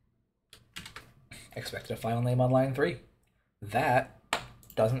 Expected a file name on line 3. That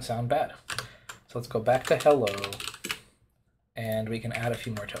doesn't sound bad. So let's go back to hello, and we can add a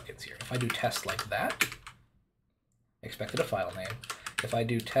few more tokens here. If I do test like that, expected a file name. If I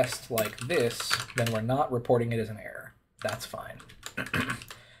do test like this, then we're not reporting it as an error. That's fine.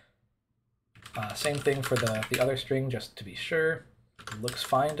 Same thing for the other string, just to be sure. Looks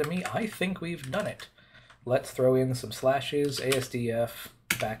fine to me. I think we've done it. Let's throw in some slashes, ASDF,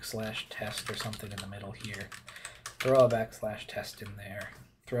 / test or something in the middle here. Throw a / test in there.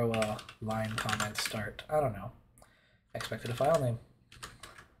 Throw a line comment start. I don't know. Expected a file name.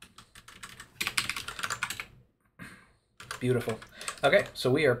 Beautiful. Okay, so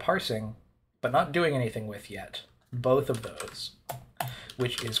we are parsing, but not doing anything with yet, both of those,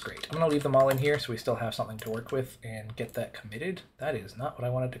 which is great. I'm going to leave them all in here so we still have something to work with and get that committed. That is not what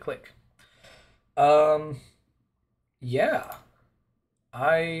I wanted to click. Yeah,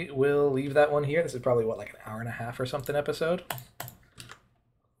 I will leave that one here. This is probably, what, like an hour and a half or something episode.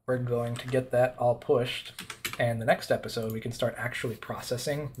 We're going to get that all pushed, and the next episode we can start actually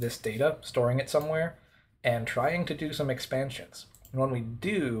processing this data, storing it somewhere, and trying to do some expansions. And when we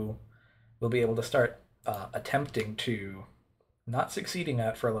do, we'll be able to start attempting to, not succeeding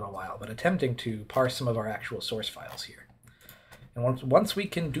at for a little while, but attempting to parse some of our actual source files here. And once we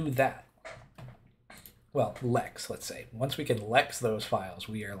can do that, well, lex, let's say. Once we can lex those files,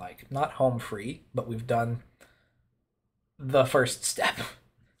 we are like not home free, but we've done the first step.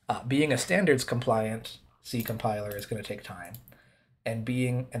 Being a standards compliant C compiler is going to take time, and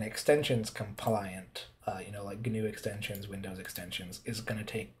being an extensions compliant, like GNU extensions, Windows extensions, is going to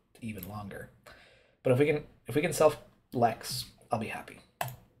take even longer. But if we can self lex, I'll be happy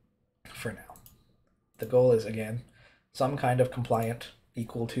for now. The goal is, again, some kind of compliant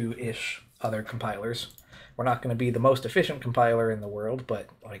equal to ish other compilers. We're not going to be the most efficient compiler in the world, but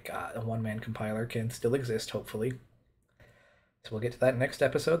like a one-man compiler can still exist, hopefully. So we'll get to that next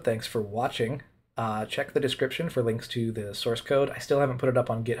episode. Thanks for watching. Check the description for links to the source code. I still haven't put it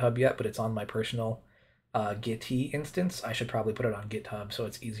up on GitHub yet, but it's on my personal Git instance. I should probably put it on GitHub so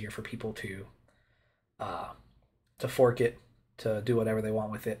it's easier for people to fork it, to do whatever they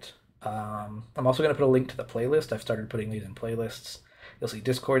want with it. I'm also going to put a link to the playlist. I've started putting these in playlists. You'll see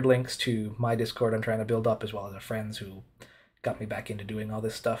Discord links to my Discord I'm trying to build up, as well as the friends who got me back into doing all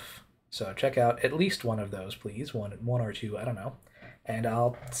this stuff. So check out at least one of those, please. One or two, I don't know. And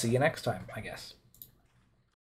I'll see you next time, I guess.